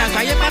 káàkiri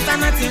àgbáyé pátá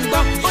náà ti ń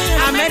gbọ́.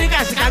 America,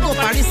 Chicago,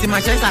 Paris,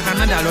 Manchester,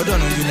 Canada,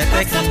 London,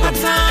 United Kingdom,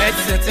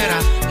 etc.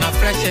 Na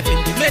Fresh FM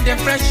dey make dem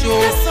fresh o.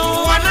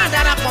 Wọn náà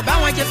darapọ̀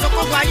báwọn jẹ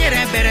sọ́kọ́gbọ́ ayé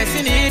rẹ̀ bẹ̀rẹ̀ sí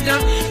ní dán.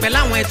 Pẹ̀lú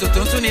àwọn ètò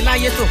tó ń tún ní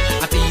láyé tò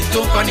àti èyí tó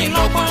ń kọ́ni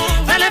lọ́gbọ́n.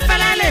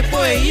 Fẹ́lẹ́fẹ́lẹ́ lè po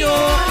èyí o.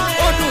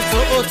 Ó dùn tó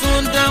o tún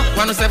ń dán.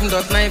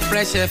 107.9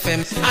 Fresh FM.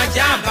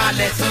 Ajá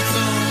balẹ̀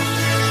tuntun.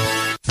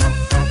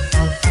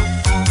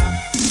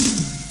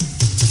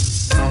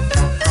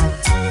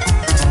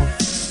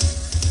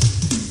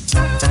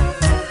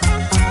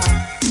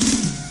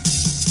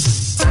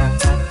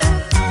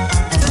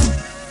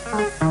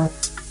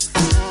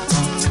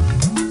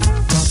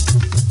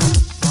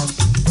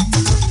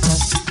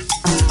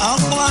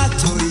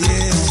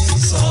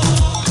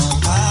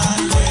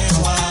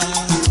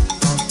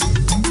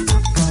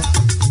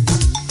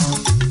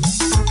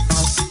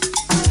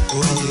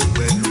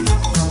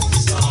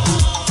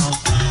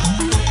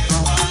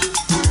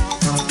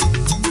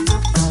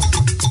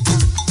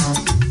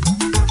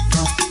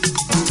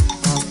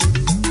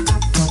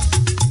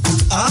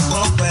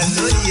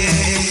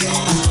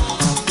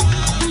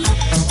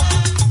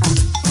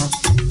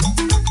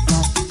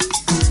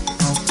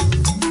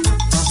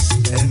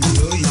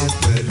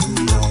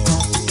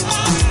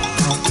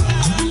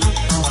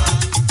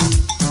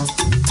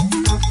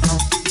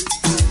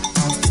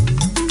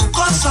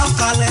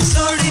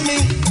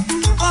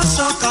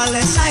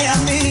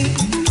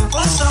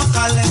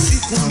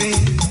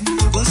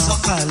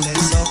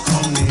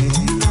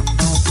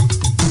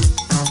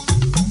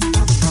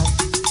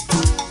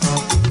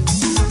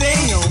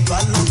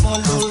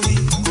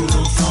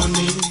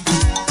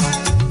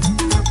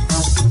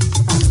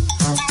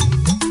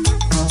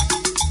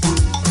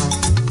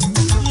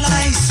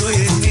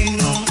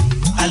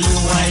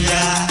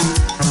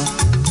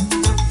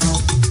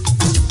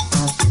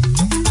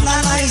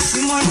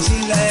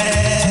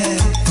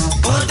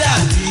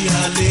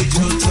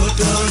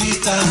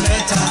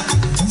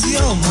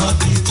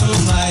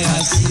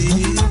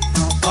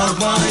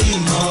 ọgbọ́n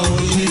ìmọ̀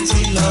òye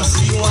tí lọ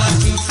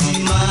síwájú fi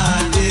máa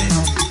dé.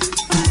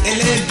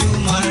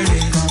 Elédùmarè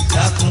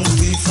dákun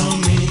fi fún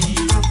mi.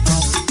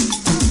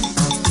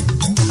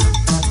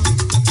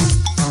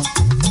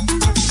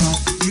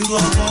 Irú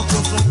ọgbọ́n tó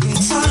fún kí n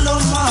sá ló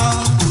máa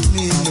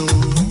nínú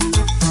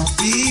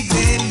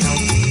Bíbélì.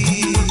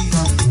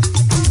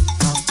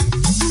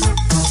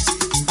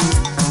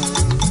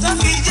 Tó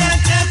fi jẹ́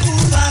kẹ́kù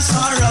bá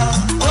sọ̀rọ̀,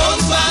 ó ń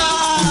gbọ́.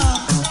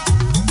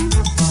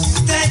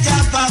 Tẹ́jà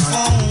bá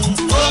fọ̀hún,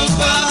 ó ń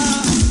gbọ́.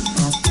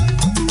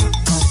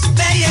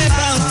 Bẹ́yẹ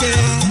bá ń ké,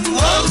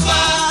 ó ń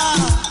gbọ́.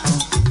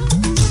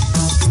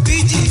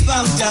 Bíjì bá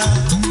ń jà,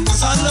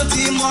 sọ ló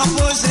ti mọ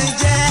bó ṣe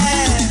jẹ́.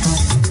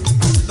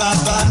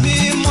 Bàbá mi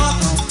mọ́,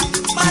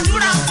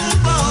 gbàdúrà fún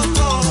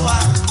gbogbo wa,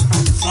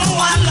 fún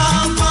wa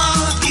lọ́gbọ́n,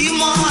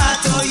 ìmọ̀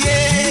àtòyé.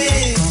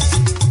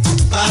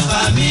 Bàbá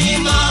mi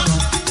mọ́,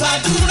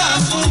 gbàdúrà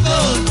fún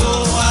gbogbo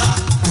wa,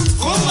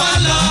 fún wa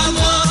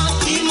lọ́gbọ́n,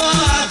 ìmọ̀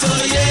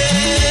àtòyé.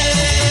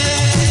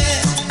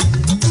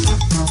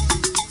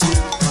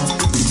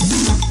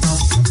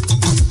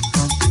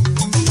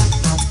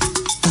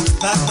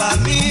 Bàbá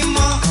mi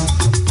mọ́,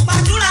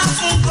 gbàdúrà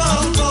fún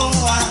gbogbo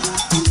wa,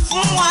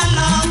 fún wa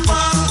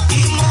lọ́gbọ́n,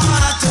 ìmọ̀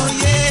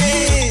àtòyé.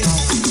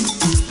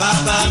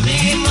 Bàbá mi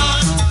mọ́,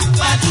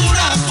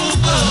 gbàdúrà fún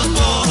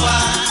gbogbo wa,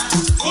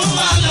 fún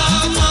wa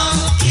lọ́gbọ́n,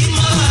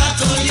 ìmọ̀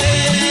àtòyé.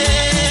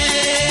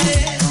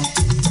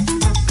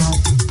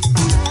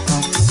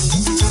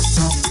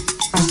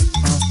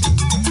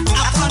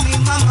 Akọni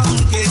mama ń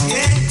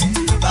gègé,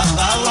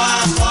 bàbá wa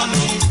kọ́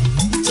mi,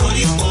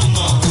 torí kò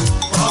mọ̀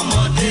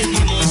ọmọdé ni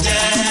mo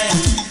jẹ́.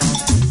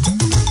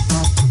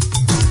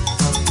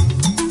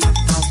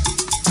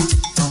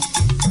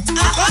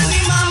 Akọni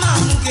mama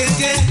ń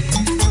gègé,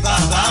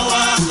 bàbá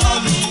wa kọ́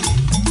mi,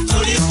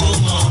 torí kò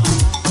mọ̀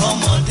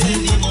ọmọdé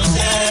ni mo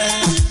jẹ́.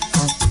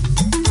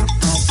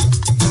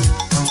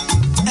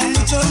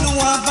 Ẹni tó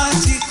lúwa bá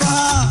ti kọ́,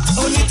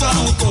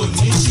 onítọ̀hún kò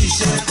ní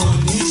ṣiṣẹ́, kò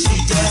ní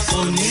ṣìjẹ́, kò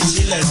ní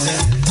ṣílẹ̀tẹ̀,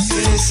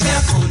 fèrèsé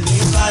kò ní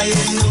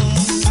báyé nú.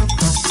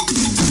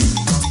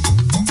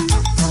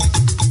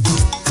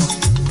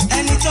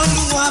 Ẹni tó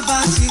lúwa bá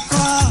ti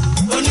kọ́,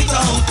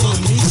 onítọ̀hún kò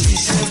ní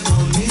ṣiṣẹ́, kò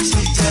ní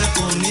ṣìjẹ́,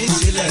 kò ní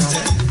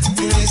ṣílẹ̀tẹ̀,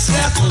 fèrèsé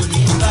kò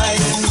ní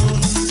báyé nú.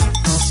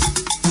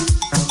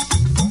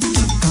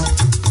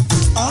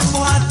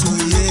 Ọgbọ́n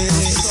àtòyé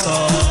sọ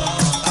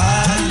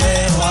alẹ́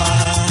wa.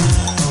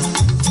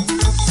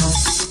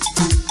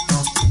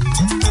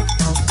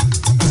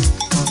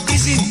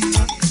 Ìsì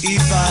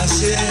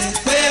ìbáṣe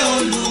pé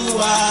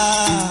Olúwa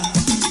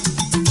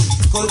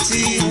kò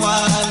tí wá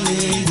ní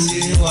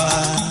tiwa,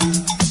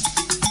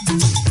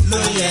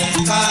 ló yẹ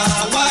ká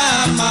wá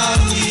máa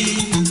wí.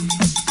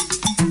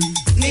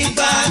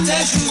 Nígbà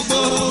tẹ́ṣù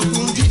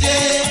gbógun dìde,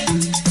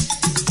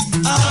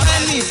 ọpẹ́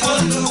ní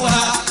f'Olúwa,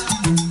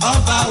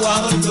 ọba wa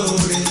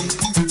olóore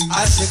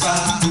àṣepà.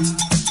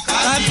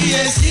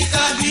 Kábíyèsí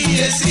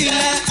kábíyèsí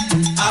rẹ̀,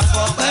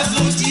 àfọ̀pẹ́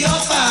fún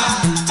Jèhófà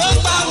tó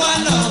gbà wá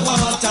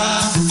lọ́wọ́ ta.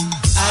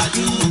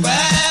 Àdúpẹ́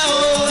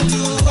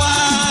Olúwa.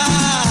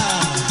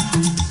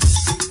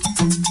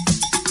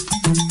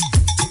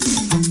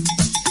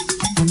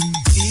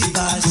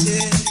 Ìbá ṣe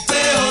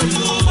pé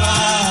Olúwa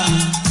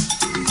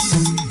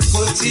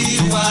kò tí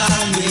wá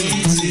ní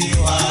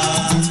tiwa,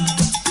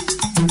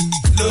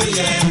 ló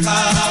yẹ ká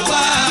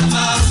wá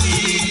máa wí.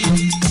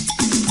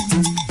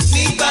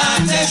 Nígbà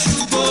tẹ́ṣù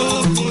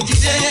gbógun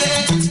dìde,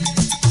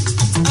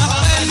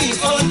 ọpẹ́ ní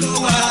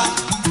Olúwa,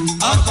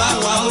 ọba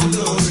wa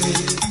olóore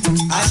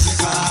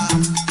àṣepà.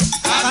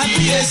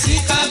 Kábíyèsí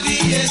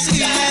kábíyèsí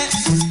rẹ̀,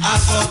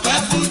 àfọ̀pẹ́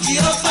fún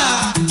Jèhófà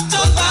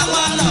tó bá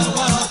wà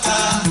lọ́wọ́ ta.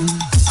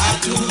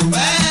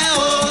 Àdúpẹ́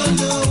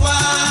Olúwa.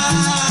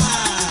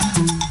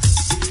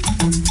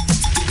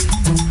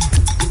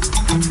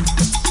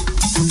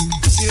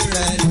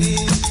 Tirẹ̀ ni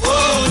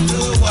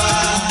Olúwa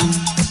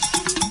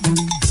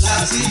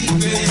láti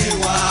gbé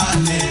wa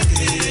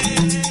lékè.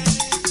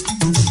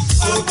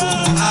 Gbogbo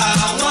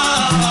àwọn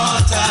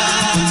ọ̀tá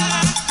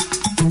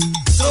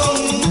tó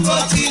ń kó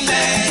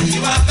tilẹ̀ yí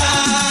wa ká.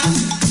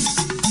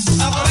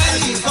 Ọpẹ́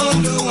ní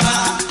Olúwa,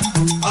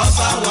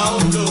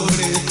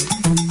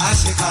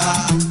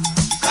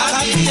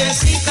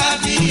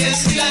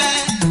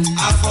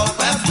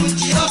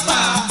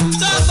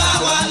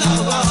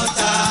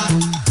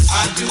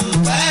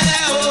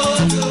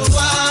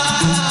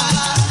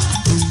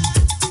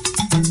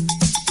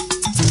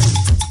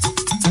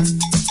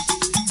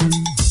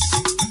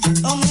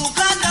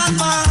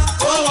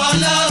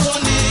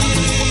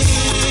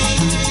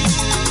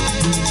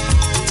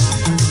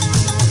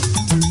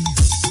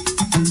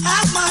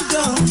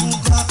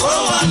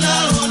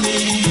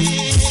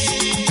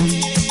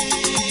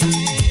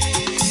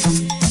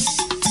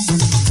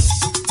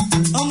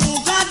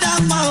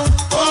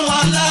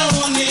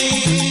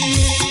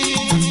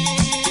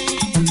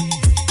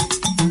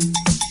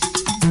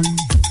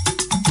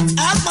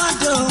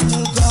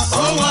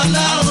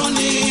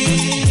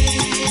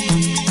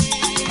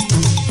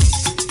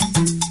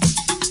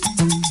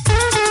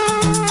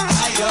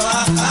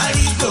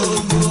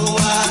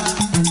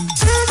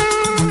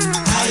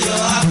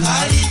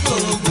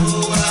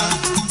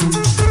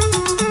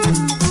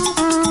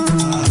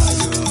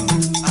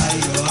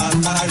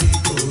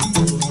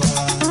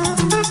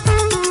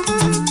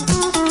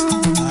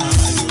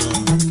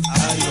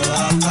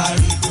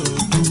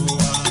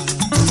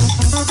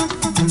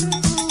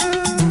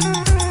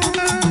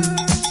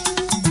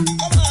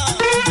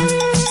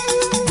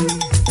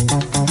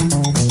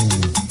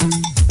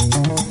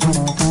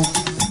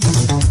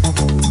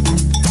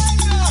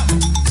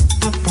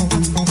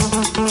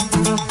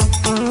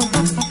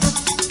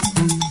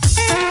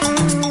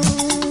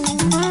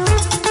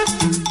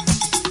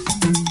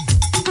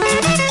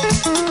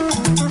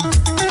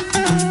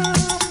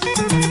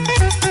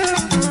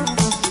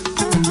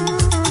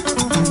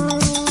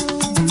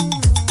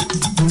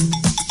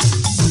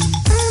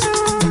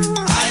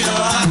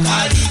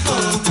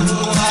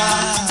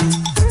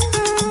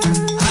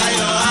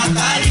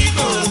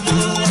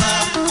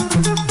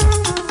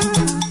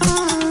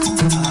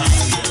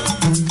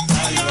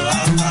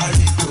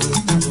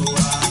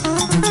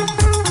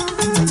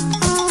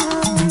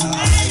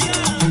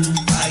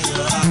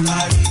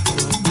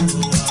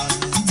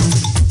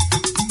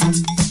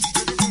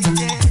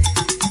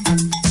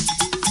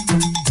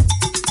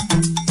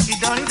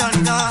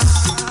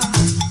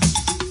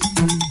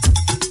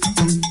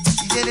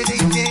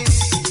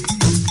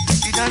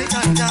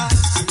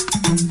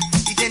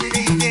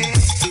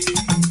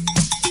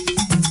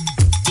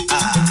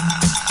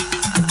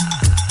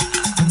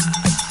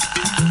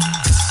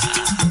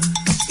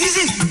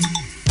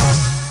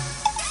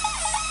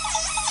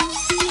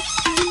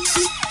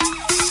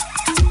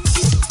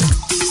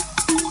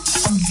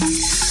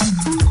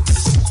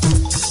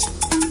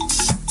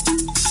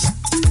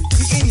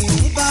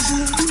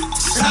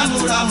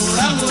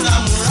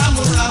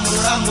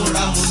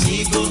 Ramu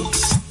nígbó,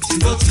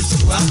 tìgbó tutù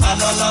wá pa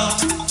lọ́lọ́.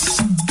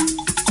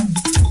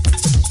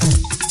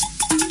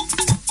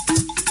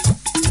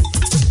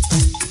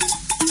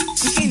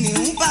 Kíkìnì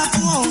ń bá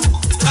fún òun.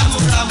 Ramu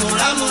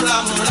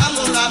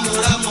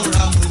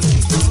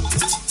nígbó,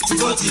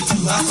 tìgbó tutù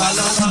wá pa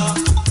lọ́lọ́.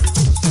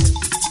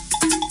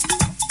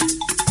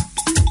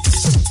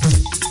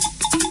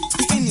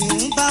 Kíkìnì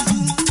ń bá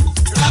fún.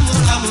 Ramu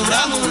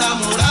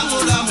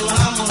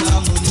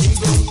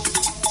nígbó,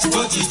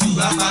 tìgbó tutù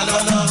wá pa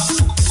lọ́lọ́.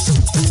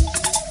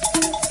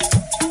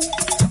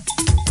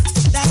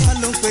 Dáyọ̀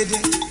ló ń pèdè.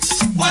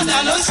 Wọ́n dà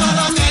ló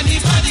sọ̀rọ̀ kẹ́ni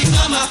bọ́dí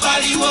kan máa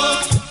pariwo.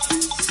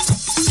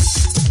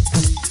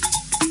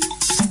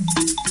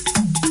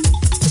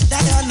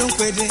 Dáyọ̀ ló ń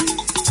pèdè.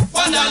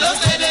 Wọ́n dà ló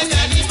pèdè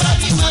kẹ́ni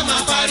bọ́dí kan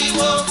máa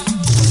pariwo.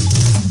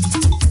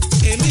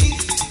 Èmi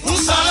ń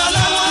sọ̀rọ̀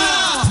lọ́wọ́.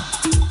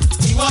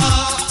 Ìwọ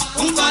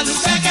ń kọlu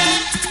kẹ́kẹ́.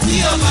 Bí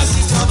o bá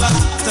sì tọ́ba,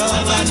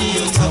 tọ́ba ni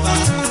o tọ́ba.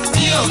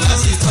 Bí o bá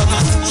sì tọ́ba,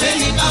 ṣé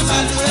ní bàbá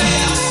lu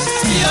ẹ̀yà.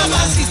 Bí o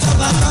bá sì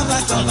tọ́ba,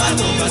 tọ́ba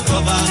ló bá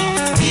tọ́ba.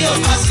 Bí o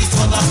bá sì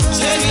tọ́ba,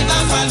 ṣé ní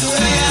bàbá lu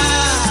ẹ̀yà.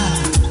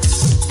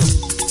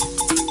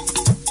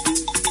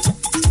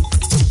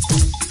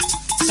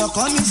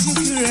 Sọ̀kọ́ mi sí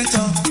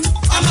kúrẹ́tọ̀.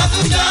 Ọmọ tó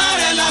jọ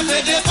rẹ̀ la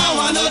fèdè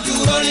fáwọn lójú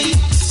orin.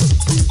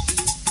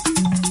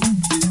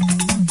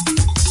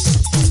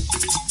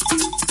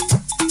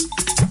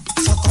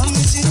 Sọ̀kọ́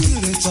mi sí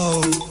kúrẹ́tọ̀ o.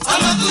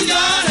 Ọmọ tó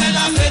jọ rẹ̀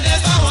la fèdè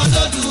fáwọn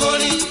lójú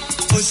orin.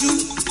 Oṣù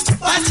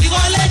wá ti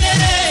wọlé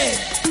délé.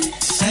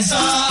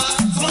 Ẹ̀sọ́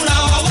fúnra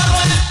wọn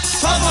wẹ́wẹ́.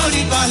 Fọ́fọ́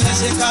rí balẹ̀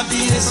ṣe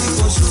kábíyèsí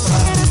kò ṣùpá.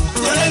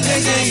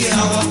 Orégége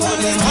ìràwọ̀ kò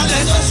lè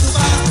mọ́lẹ̀ tó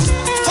ṣùpá.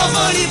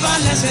 Fọ́fọ́ rí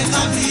balẹ̀ ṣe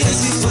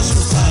kábíyèsí kò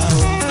ṣùpá.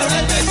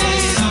 Orégége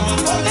ìràwọ̀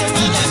kò lè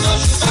mọ́lẹ̀ tó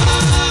ṣùpá.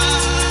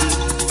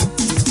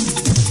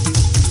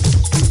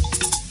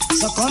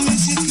 Sọ̀kọ́ mi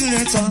sí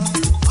kúrẹ́tọ̀.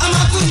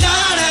 Ọmọkùnrin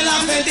rẹ̀ la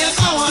fèdè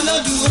fáwọn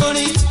lójú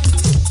orin.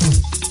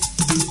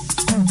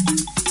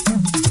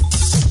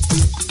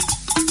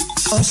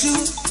 Oṣù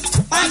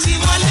pàtí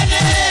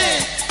mọ́lẹ́dẹ́.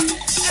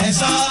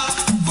 Ẹ̀sọ́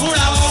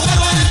fúnra wọn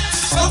wẹ́wẹ́.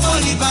 Fọ́fọ́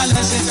rí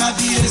balẹ̀ ṣe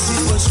kábíyèsí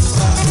kò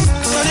ṣùpá.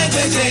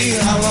 Orégége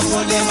ìràwọ̀ kò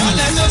lè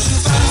mọ́lẹ̀ tó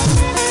ṣùpá.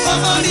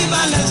 Fọ́fọ́ rí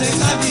balẹ̀ ṣe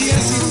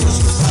kábíyèsí kò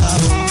ṣùpá.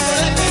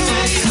 Orégége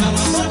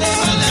ìràwọ̀ kò lè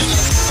mọ́lẹ̀ tó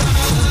ṣùpá.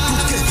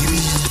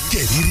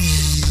 Kẹ̀rìírí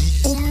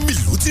ó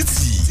mìlú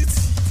títì.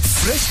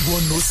 Fresh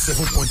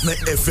 107.9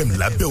 FM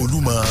lábẹ́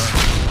Olúmọ.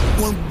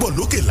 Wọ́n ń gbọ́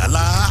lókè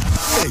lálá.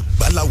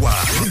 Ẹ̀gbá la wà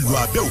nílùú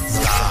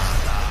Abẹ́òkúta.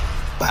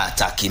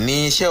 Pàtàkì ní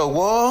iṣẹ́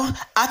ọwọ́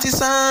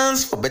Artisans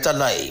for Better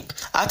Life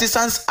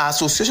Artisans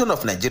Association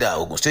of Nigeria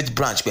Ogun State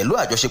Branch pẹ̀lú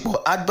àjọṣepọ̀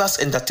Advance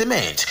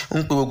Entertainment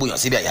ń pe gbogbo èèyàn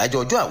síbi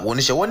àyájọ́ ọjọ́ àwọn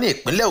oníṣẹ́wọ́ ní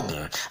ìpínlẹ̀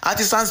Ògùn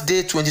Artisans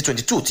Day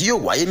 2022 tí yóò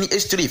wáyé ní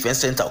H3 Event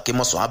Center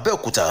Òkèmọ́sán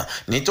Abẹ́òkúta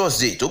ní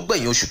Thursday tó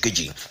gbẹ̀yìn oṣù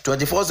kejì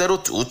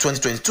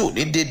 24/02/2022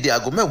 ní déédé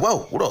aago 10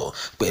 òwúrọ̀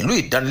pẹ̀lú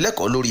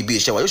ìdánilẹ́kọ̀ọ́ lórí bí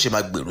iṣẹ́ wa yóò ṣe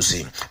máa gbèrú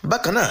sí.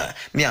 Bákan náà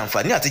ni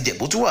àǹfààní àti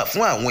jẹ̀bú tún wà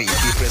fún àwọn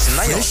èèyàn bíi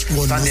Pressinayo Fresh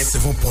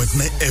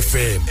 107.9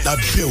 FM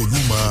lábẹ́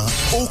Olúmọ. Ó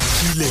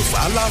kilẹ̀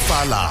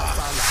fàlàfàlà.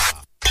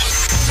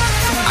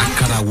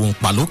 àkàrà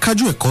wòǹpà ló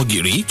kájú ẹ̀kọ́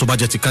gìrì tó bá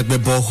jẹ́ ti kágbẹ́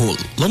borehole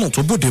lọ́nà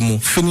tó bóde mu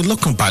fini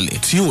lọ́kàn balẹ̀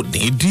tí ò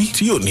ní dí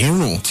tí ò ní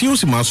rùn tí ó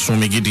sì máa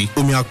sunmi gidi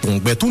omi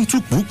apòǹgbẹ tó ń tú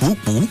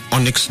pùpùpù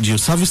Onyx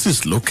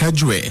Geoservices ló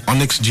kájú ẹ̀.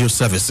 Onyx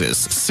Geoservices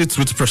sits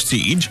with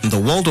prestige in the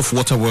world of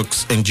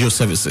waterworks and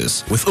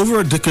geoservices with over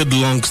a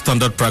decade-long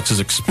standard practice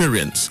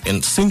experience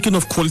in sinking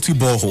of quality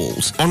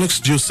boreholes. Onyx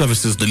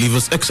Geoservices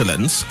delivers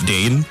excellence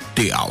day in,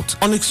 day out.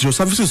 Onyx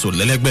Geoservices ò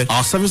lẹ́lẹ́gbẹ́.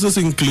 Our services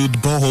include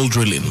borehole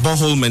drilling,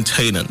 borehole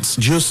maintenance,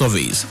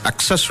 geosurveys,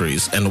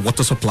 accessories and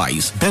water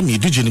supplies. Bẹ́ẹ̀ni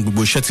ìdíje ni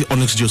gbogbo iṣẹ́ tí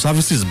Onyx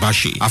Geoservices bá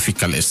ṣe.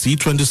 Àfikàlẹ̀ sí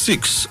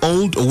 26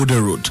 Old Owode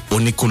Road,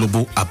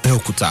 Oníkólóbó,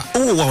 Abẹ́òkúta.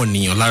 Owó wa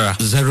ònìyàn lára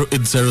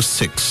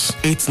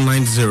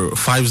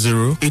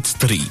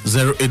 0806-890-5083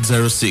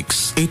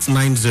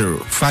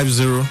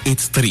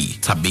 0806-890-5083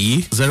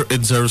 tàbí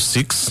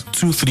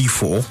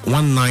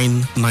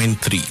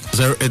 0806-234-1993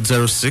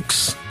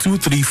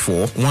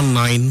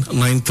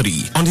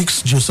 0806-234-1993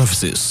 Onyx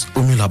Geoservices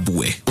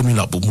Omilabue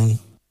Omilabumu.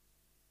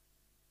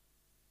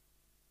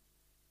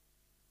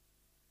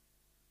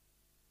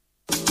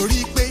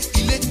 Torí pé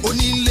ilé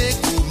onílé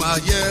kò máa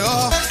yẹ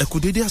ọ́. Ẹ kú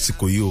dédé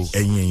àsìkò yìí o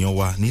ẹ̀yin èèyàn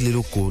wa nílé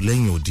lóko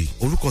lẹ́yìn òdì.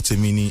 Orúkọ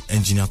tèmi ni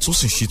Engineer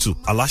Tosin Shitu,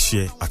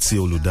 aláṣẹ àti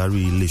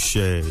olùdarí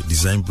iléeṣẹ́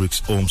Design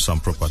Bricks Homes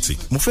and Property.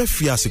 Mo fẹ́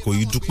fi àsìkò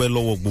yìí dúpẹ́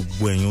lọ́wọ́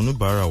gbogbo ẹ̀yin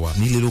oníbàárà wa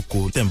nílé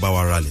lóko tẹ̀ ń bá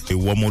wa ralẹ̀.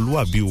 Èèwọ̀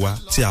ọmọlúwàbí wa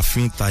tí a fi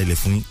ń ta ilẹ̀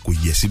fún kò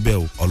yẹ̀ síbẹ̀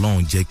o.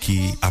 Ọlọ́run jẹ́ kí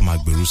a máa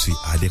gbèrú sí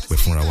àdẹ́pẹ́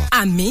fúnra wa.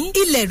 Àmín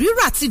ilẹ̀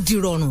rírà ti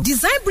dìrọ̀rùn.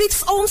 Design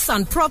Bricks Homes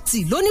and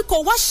Property ló ní kó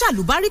wá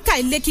ṣàlùbáríkà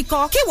ilé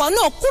kíkọ́. Kíwọ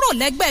náà kúrò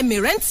lẹ́gbẹ̀ẹ́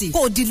mìrẹ́ǹtì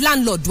kó di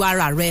láńlọ́ọ̀dù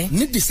ara rẹ̀.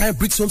 Ní Design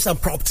Bricks Homes and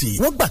Property property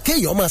wọ́n gbà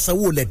kéèyàn máa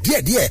sanwó lẹ̀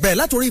díẹ̀díẹ̀ bẹ̀rẹ̀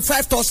látòrí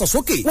 5,000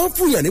 sókè wọ́n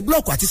fún yàn ní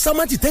blọọkù àti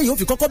sámẹ́ǹtì téèyàn ó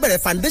fi kọ́kọ́ bẹ̀rẹ̀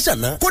foundation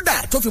náà kódà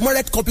tó fi mọ́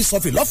red copy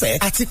sọ́fìn lọ́fẹ̀ẹ́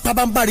àti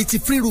pabambari ti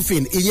free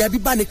roofing ìyẹn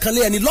bíbánikanlé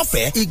ẹni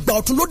lọ́fẹ̀ẹ́ ìgbà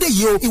ọ̀tun lóde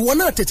yìí o ìwọ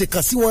náà tètè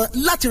kàn sí wọn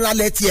láti ra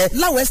lẹ̀ tiẹ̀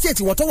láwọn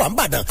estate wọn tó wà ń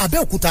bàdàn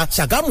abẹ́òkúta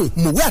ṣàgámù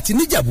mùwé àti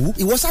níjẹ̀bú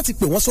ìwọ sá ti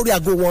pè wọ́n sórí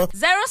aago wọn.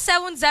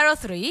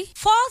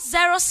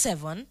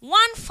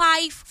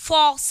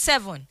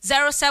 0703-407-1547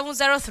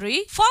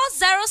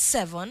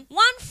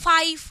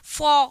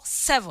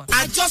 0703-407-1547.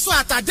 àjọsọ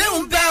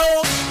àtàdéhùn bẹ́ẹ̀ o.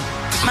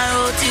 My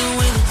whole team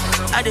winning.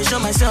 I dey show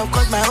myself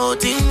cause my whole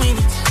team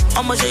winning.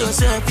 I'ma show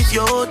yourself if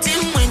your whole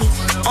team winning.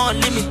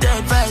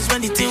 Unlimited price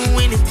when the team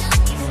winning.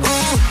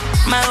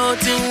 My whole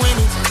team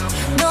winning.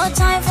 No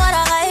time for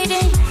the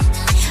hiding.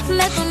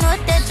 Make you know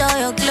that all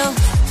your glow.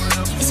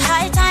 It's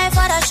high time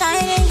for the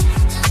shining.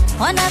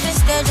 On every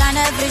stage and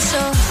every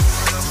show.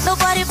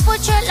 Nobody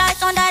put your light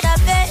under the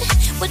bed.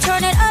 We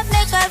turn it up,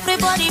 make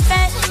everybody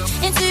bet.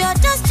 Into your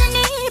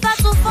destiny,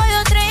 battle for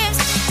your dreams.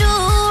 Do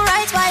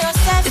right by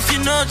yourself. If you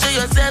know to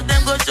yourself,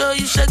 then go show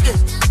you shake it.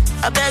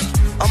 I beg,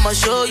 I'ma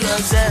show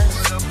yourself.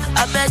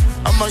 I beg,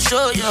 I'ma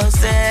show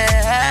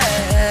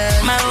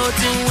yourself. My whole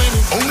team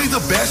winning. Only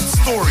the best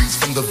stories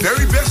from the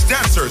very best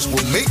dancers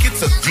will make it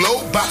to Glow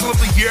Battle of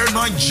the Year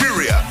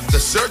Nigeria, the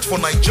search for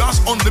Nigeria's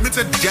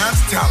unlimited dance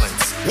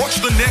talents.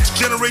 Watch the next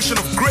generation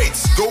of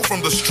greats go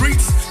from the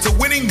streets to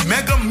winning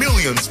mega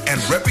millions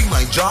and repping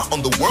Nigeria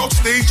on the world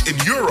stage in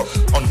Europe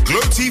on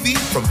Glow TV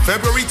from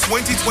February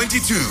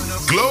 2022.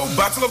 Glow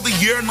Battle of the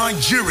Year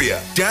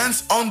Nigeria,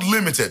 Dance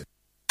Unlimited.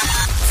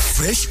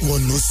 Fresh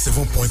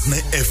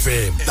 107.9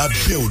 FM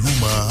lábẹ́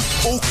Olúmọ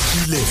ó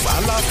kilẹ̀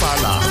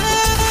fàlàfàlà.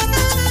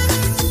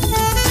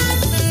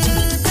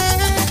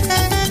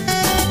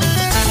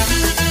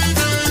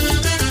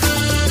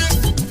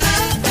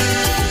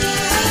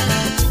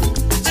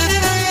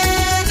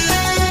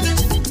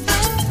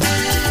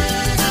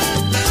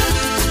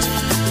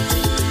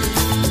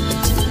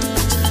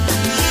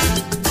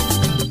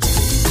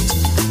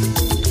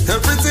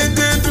 Everything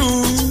they do,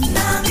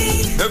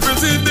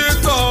 everything they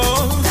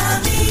talk,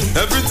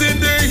 everything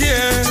they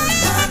hear,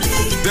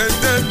 then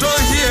they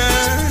don't hear,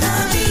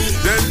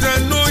 then they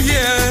no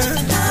hear.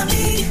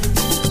 Nami,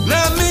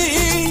 Nami,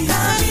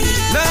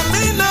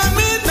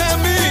 Nami,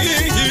 Nami.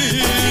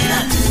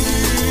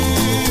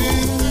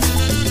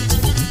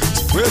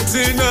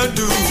 Waiting I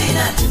do,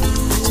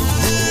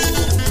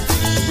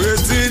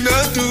 waiting I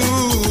do.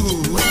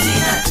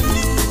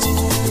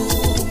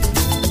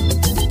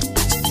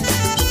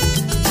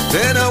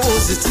 Then I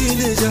was a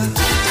teenager,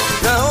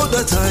 now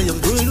that I am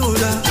growing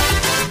older.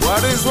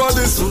 What is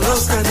to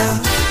lost Canada?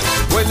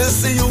 When they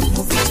see you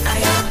moving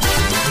higher,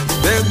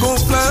 they go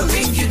plan,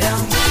 bring you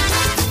down.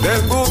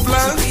 They go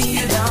plan, bring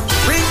you down,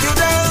 bring you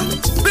down,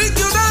 bring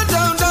you down,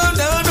 down, down,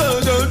 down, down,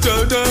 down,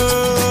 down,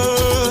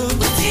 down.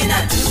 Waiting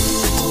I do,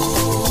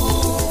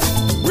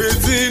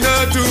 waiting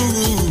I do,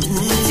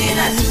 waiting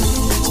I do,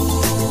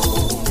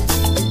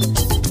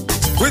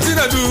 waiting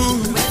I do,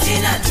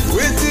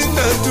 waiting I do, waiting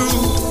I do.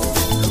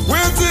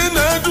 Waiting I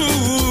do,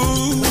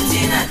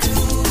 waiting I do.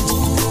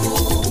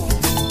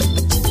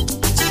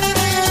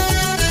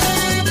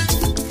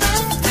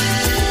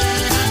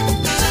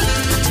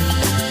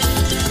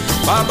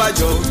 Baba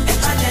Joe, ẹ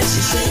má lè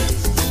ṣiṣẹ́.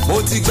 Mo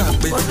ti gbà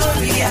pé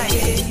olórí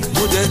ayé.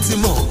 Mo dẹ̀ ti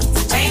mọ̀.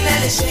 Ẹ̀yin lè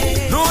ṣe.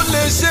 Ló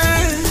lè ṣe,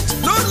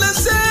 ló lè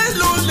ṣe,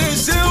 ló lè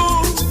ṣe o,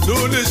 ló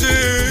lè ṣe.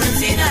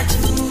 Waiting I do,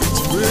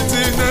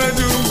 waiting I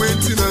do,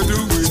 waiting I do,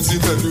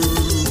 waiting I do,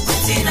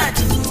 waiting I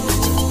do.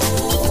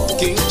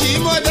 Kìnkì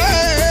mọ̀dé,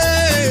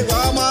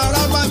 bàbá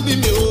arábà bí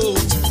mi o.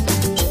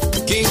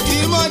 Kìnkì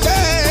mọ̀dé,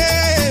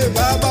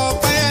 bàbá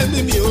ọ̀pẹ́ bí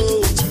mi o.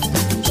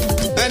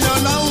 Ẹni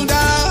ọlọ́run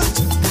dá,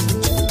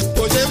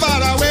 kò ṣe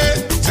farawé.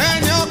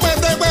 Ẹni ọpẹ́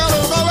tẹ́gbẹ́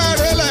ọ̀rọ̀ kọ́wé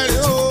rẹ̀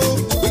lẹ́rìí o.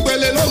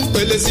 Ìpele ló ń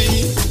pele sí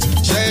i.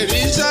 Ṣẹ̀rí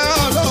iṣẹ́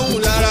ọlọ́run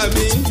lára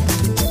mi.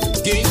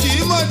 Kìnkì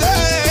mọ̀dé,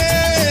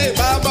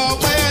 bàbá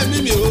ọ̀pẹ́ bí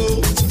mi o.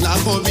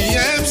 Làkànbí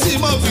MC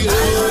mọ̀ fi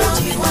rò.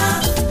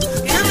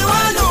 Èmi wá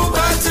ló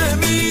bá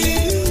tèmi.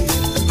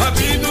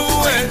 Abinu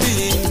ẹni,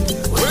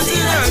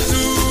 wetin I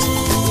do,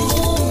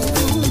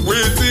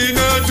 wetin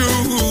I do,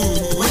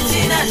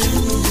 wetin I do.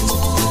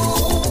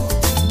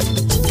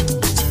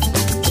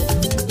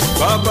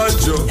 Bàbá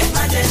jọ, ẹ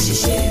má jẹ́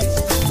ṣiṣẹ́.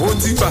 Mo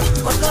ti gbà,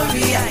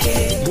 olórí ayé.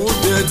 Mo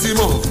dẹ̀ ti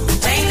mọ̀.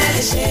 Ẹ̀yin lè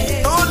ṣe.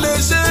 Ló lè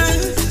ṣe,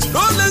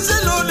 ló lè ṣe,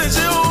 ló lè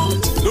ṣe o,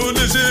 ló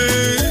lè ṣe.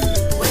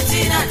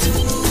 Wetin I do,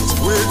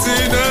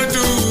 wetin I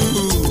do,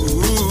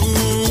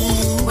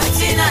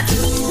 wetin I do,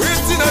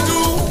 wetin I do.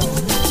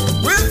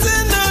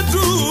 Waiting I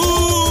do,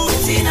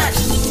 waiting I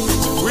do,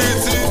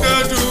 waiting I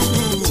do,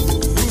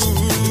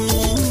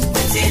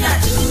 waiting I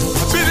do.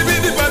 Bidi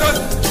bidi badon,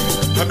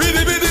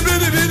 bidi bidi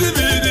bidi bidi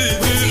bidi.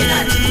 Waiting I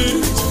do,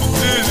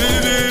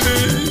 waiting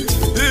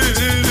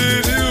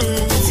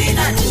I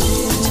do.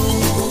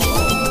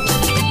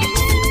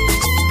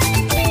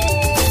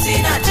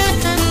 Waiting I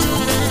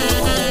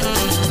do.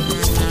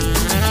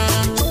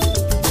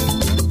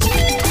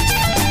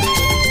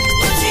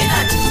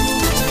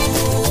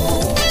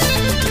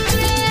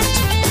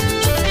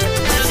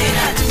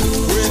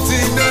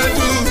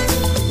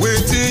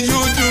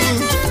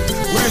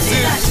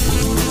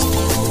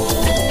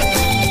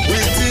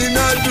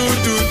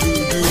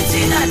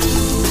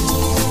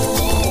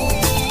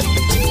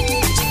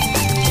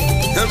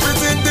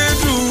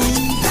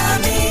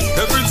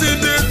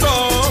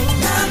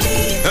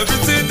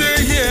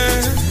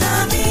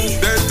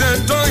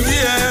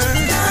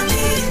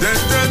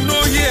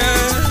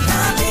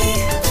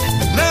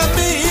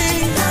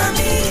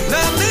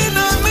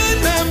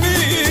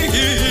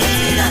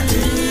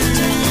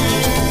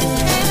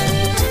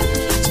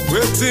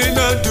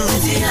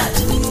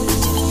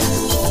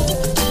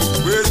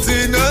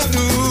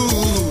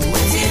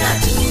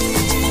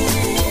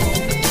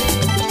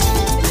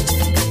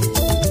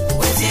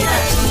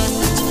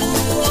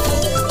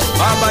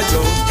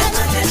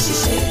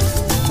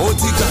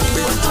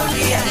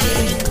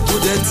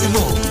 ti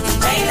mọ̀.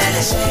 ẹ̀yin lẹ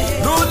lè ṣe.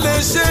 ló lè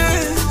ṣe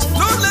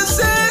ló lè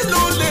ṣe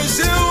ló lè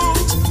ṣe o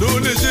ló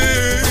lè ṣe.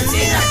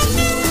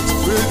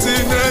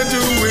 wetin I do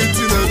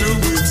wetin I do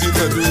wetin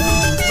I do.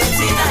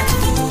 wetin I do.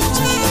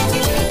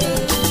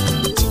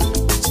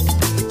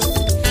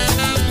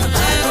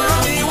 bàbá ìrọ̀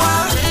mi wá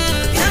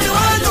kẹ́mi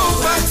wá ló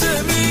bá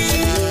tèmi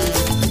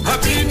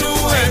àbínú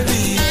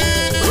ẹ̀mí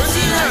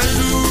wetin I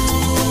do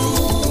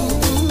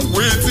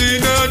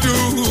wetin I do.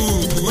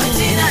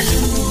 wetin I do.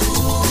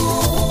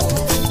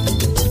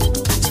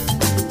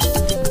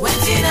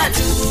 wetin I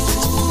do.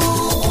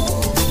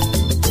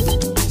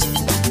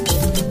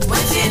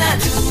 wetin I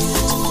do.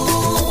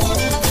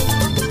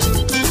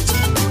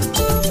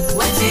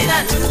 wetin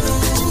I do.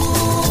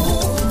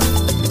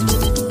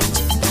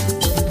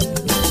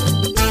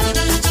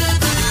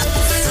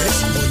 Fresh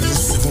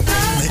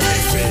 107.9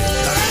 FM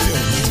lábẹ́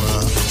Olúmọ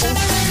ó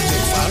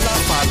kilẹ̀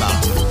fàlàfàlà.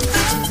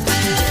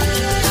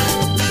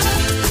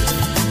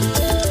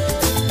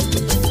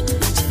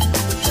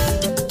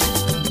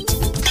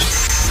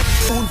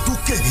 Ó ń dún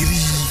kẹ̀rìírí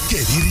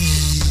kẹ̀rìírí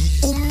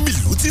ó ń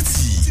mìlú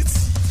títì.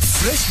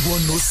 Fresh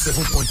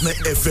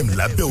 107.9 FM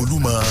lábẹ́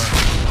Olúmọ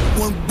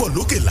wọ́n ń gbọ́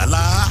lókè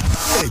lálá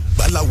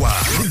Ẹ̀gbá la wà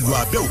nílùú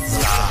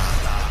Abẹ́òkúta.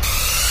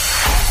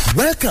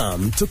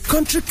 Welcome to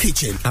Country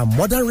Kitchen, a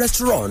modern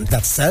restaurant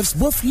that serves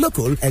both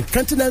local and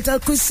continental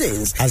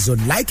cuisines as you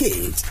like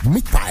it.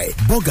 Meat pie,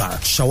 burger,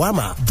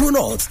 shawarma,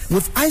 donuts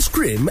with ice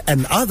cream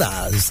and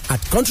others.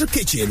 At Country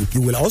Kitchen,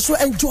 you will also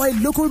enjoy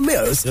local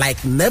meals like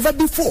never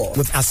before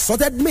with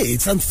assorted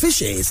meats and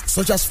fishes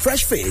such as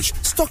fresh fish,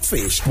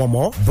 stockfish,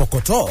 momo,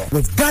 bokoto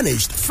with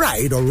garnished,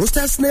 fried or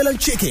roasted snail and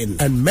chicken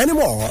and many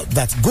more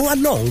that go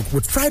along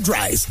with fried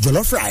rice,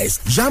 jollof rice,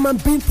 yam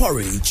and bean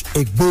porridge,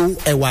 egbo,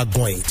 ewa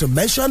goin, to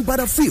mention but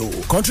a few.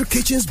 Country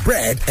Kitchen's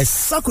bread is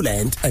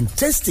succulent and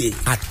tasty.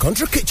 At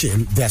Country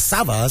Kitchen, their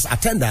servers,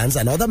 attendants,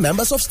 and other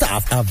members of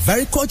staff are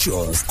very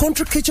courteous.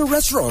 Country Kitchen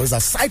restaurants are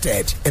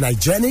sited in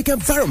hygienic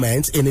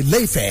environments in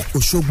Ile-Ife,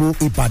 Osogbo,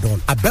 Ibadan,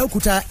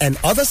 Abeokuta, and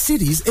other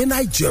cities in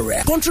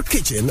Nigeria. Country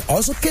Kitchen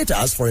also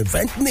caters for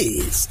event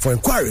needs. For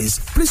inquiries,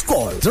 please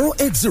call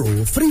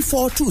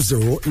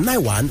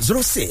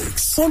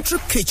 080-3420-9106. Country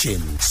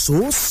Kitchen,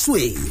 so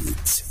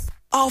sweet.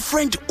 Our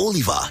friend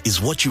Oliver is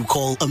what you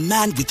call a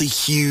man with a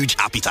huge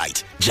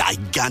appetite.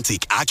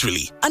 Gigantic,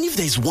 actually. And if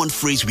there's one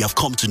phrase we have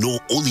come to know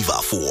Oliver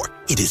for,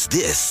 it is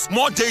this.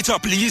 More data,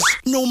 please.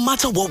 No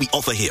matter what we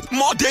offer him.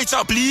 More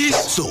data, please.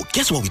 So,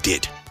 guess what we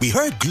did? We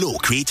heard Glow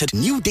created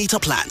new data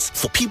plans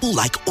for people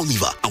like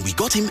Oliver, and we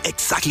got him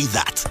exactly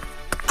that.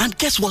 And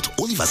guess what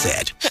Oliver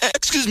said?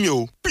 Excuse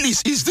me,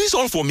 please, is this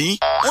all for me?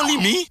 Only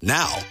me?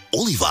 Now,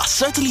 Oliver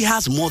certainly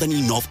has more than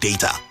enough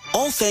data.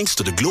 All thanks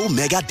to the Glow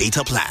Mega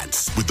Data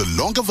Plans. With the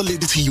longer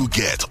validity you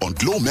get on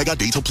Glow Mega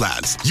Data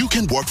Plans, you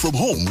can work from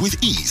home with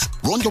ease,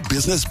 run your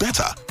business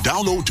better,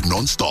 download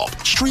non-stop,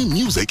 stream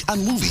music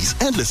and movies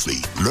endlessly,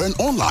 learn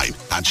online,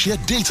 and share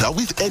data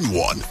with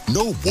anyone.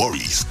 No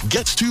worries.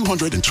 Get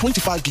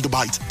 225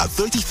 gigabytes at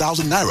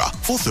 30,000 Naira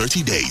for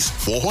 30 days,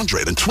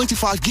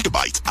 425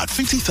 gigabytes at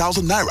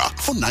 50,000 Naira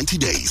for 90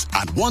 days,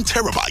 and 1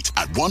 terabyte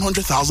at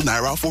 100,000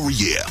 Naira for a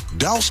year.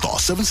 Dial star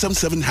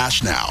 777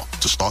 hash now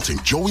to start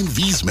enjoying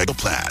these mega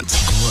plans.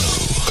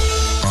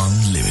 Glow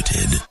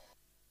Unlimited.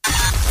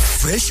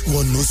 Fresh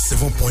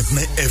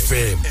 107.9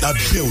 FM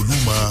lábẹ́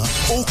Olúmọ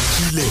ó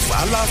kilẹ̀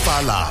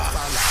fàlàfàlà.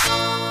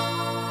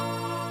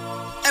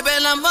 ẹ̀bẹ̀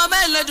là ń bọ́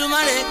bẹ́ẹ̀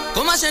lẹ́dùnmáre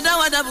kó má ṣe dá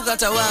wa dá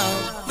bùkátà wa o.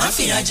 má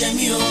fìyà jẹ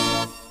mí o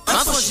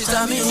má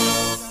fòṣìta mí o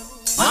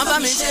má bá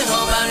mi ṣe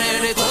ọba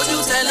rere kójú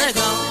tẹ́lẹ̀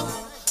gan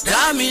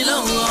dá mi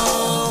lóhùn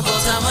o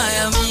bọ́tà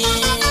máyà mi.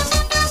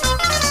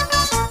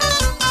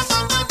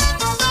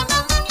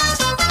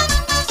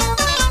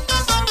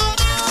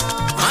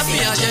 má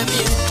fìyà jẹ mí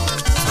o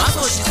má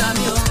fòṣìta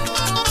mí o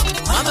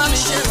má bá mi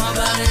ṣe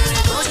ọba rere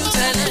kójú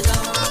tẹ́lẹ̀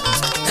gan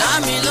dá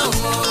mi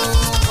lóhùn o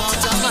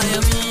bọ́tà máyà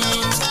mi.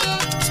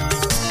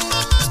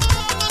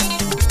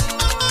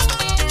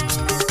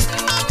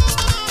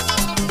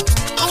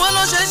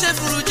 ṣe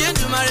furu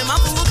jẹ́ndù mare má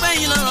fowó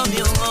pẹ́yìn lọ́rọ̀ mi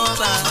ò wọ́n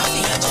bá. má fi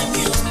àjẹ́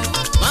mi o.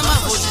 má má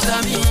fojú ta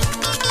mi.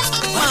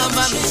 má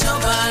bá mi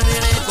ṣọba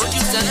rere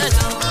kojú tẹ́lẹ̀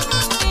tán.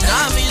 dá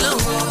mi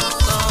lóhùn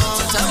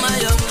kan tá má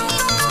yọ mi.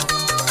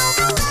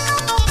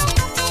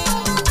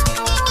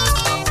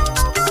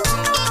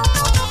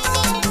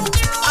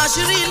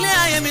 àṣírí ilé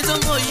ayé mi tó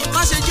ń bọ̀ yìí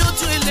má ṣe jó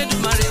tún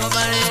Elédùmarè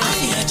ọba rẹ̀. má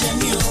fi àjẹ́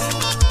mi o.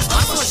 má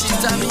fojú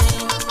ta mi.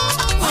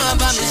 má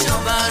bá mi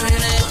ṣọba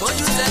rere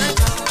kojú tẹ́lẹ̀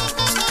tán.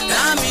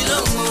 dá mi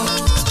lóhùn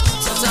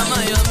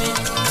Samayomi.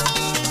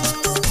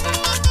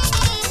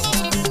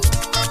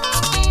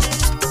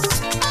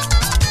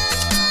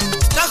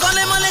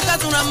 Kakọ́lé mọ́lé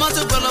katura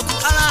mọ́tò gbọ́lọ́kù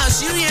ara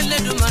àṣírí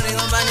Elédùmarè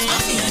ọba ni. Má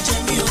fi àjẹ́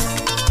mi o.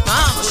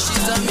 Máa kò sí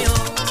ta mi o.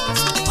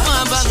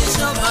 Máa bá mi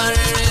ṣọ́ba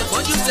rere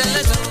kojú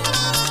tẹ́lẹ̀ kan.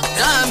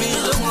 Dá mi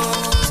lóhùn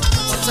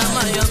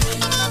Samayomi.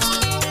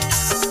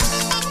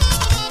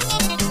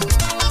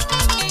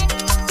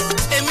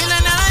 Èmi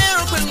lẹ́ni aráyé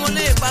rò pé mo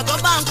lè pàgọ́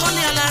bá ń kọ́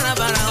ní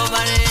alárabàrà ọba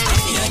rẹ̀. Má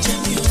fi àjẹ́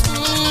mi o.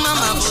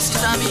 Mama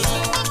bosita mi,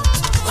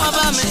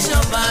 baba me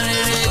show ṣọba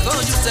rere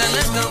kójú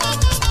tẹ̀lé kan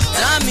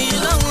dá mi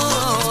lọ́wọ́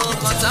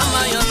kọ́tà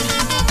máa yọ mí.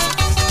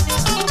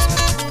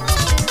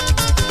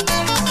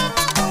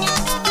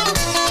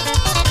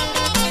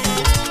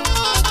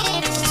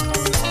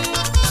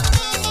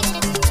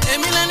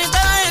 èmi lẹni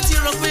táyé ti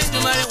rò pé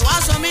ìdùnmọ̀rẹ́ wàá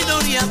sọ mí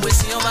lórí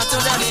àpèsè ọba tó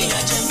dá mi.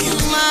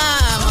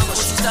 máa kò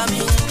ti ta mi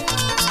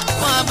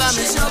wọ́n bá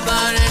mi ṣọba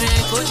rere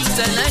kójú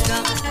tẹ̀lé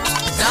kan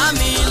dá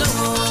mi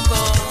lọ́wọ́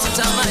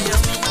kọ́tà máa yọ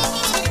mí.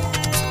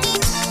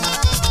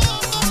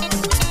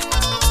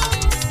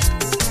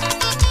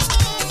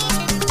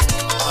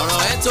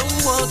 tó ń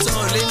wọ́ tó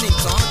lé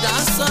nìkan dá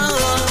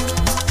sọ́rọ̀.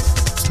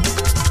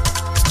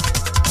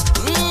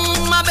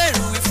 má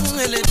bẹ̀rù wí fún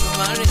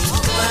Elédùmarè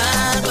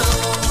bàbá.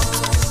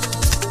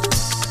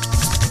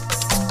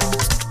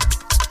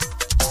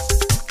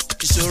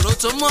 ìṣòro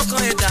tó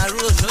mọ́kàn ẹ̀ dàrú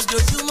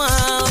lójoojúmọ́.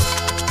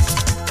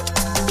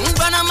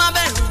 gbọ́dọ̀ má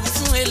bẹ̀rù wí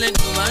fún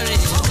Elédùmarè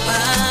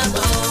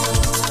bàbá.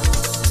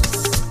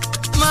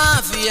 máa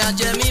fìyà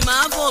jẹ mí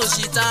máa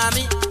fòṣì ta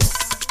mí.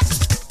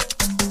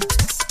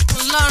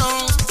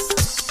 lọ́rùn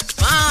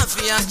máa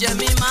fìyà jẹ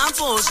mí máa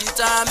fòṣì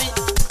ta mí.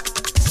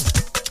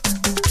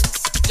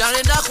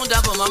 jàre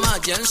dákúndàbọ̀ màmá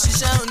jẹ́ ń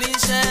ṣiṣẹ́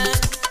oníṣẹ́.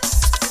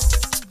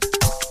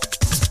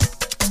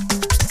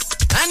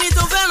 ẹni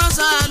tó fẹ́ràn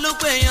sáà ló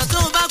pé èèyàn tó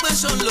bá pé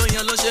ṣòun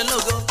lòyàn ló ṣe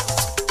lógo.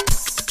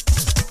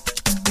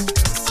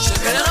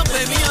 ṣèkèrè ló pè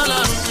mí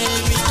ọlọ́run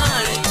èmi náà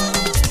rè.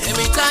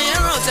 èmi táyé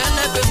rò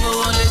tẹ́lẹ̀ pé mo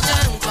wọlé jẹ́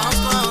nǹkan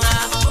kan ra.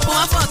 mo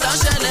wá fọ̀tá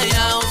ṣẹlẹ̀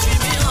ya òfin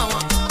mi hàn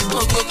wọ́n. mo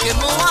gòkè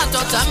mo wá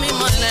tọ́ta mi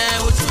mọ́lẹ̀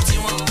ojú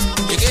tiwọn.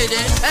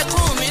 Gègéde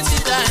ẹkún mi ti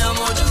da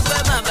ọmọ dúpẹ́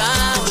bàbá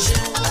òṣè.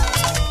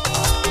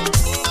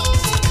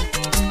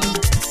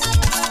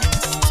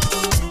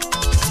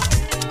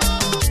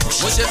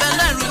 mo ṣe bẹ́ẹ̀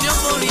lẹ́rù ní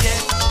okòrí ẹ̀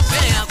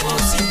bẹ́ẹ̀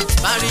àpótí.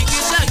 bàríkì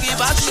ṣẹ́gi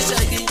bá ti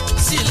ṣẹ́gi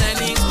sílẹ̀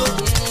ní igbó.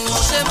 mo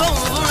ṣe bóun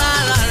fúnra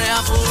ara rẹ̀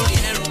àforí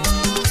ẹ̀rù.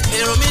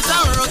 èrò mi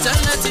tán ro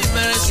tẹ́lẹ̀ ti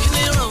bẹ̀rẹ̀ sí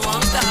ní rò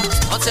wọ́n ká.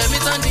 ọ̀tẹ̀ mi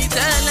tán di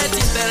tẹ́lẹ̀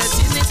ti bẹ̀rẹ̀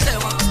sí ní tẹ̀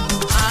wọ́n.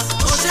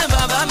 mo ṣe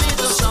bàbá mi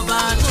tó sọ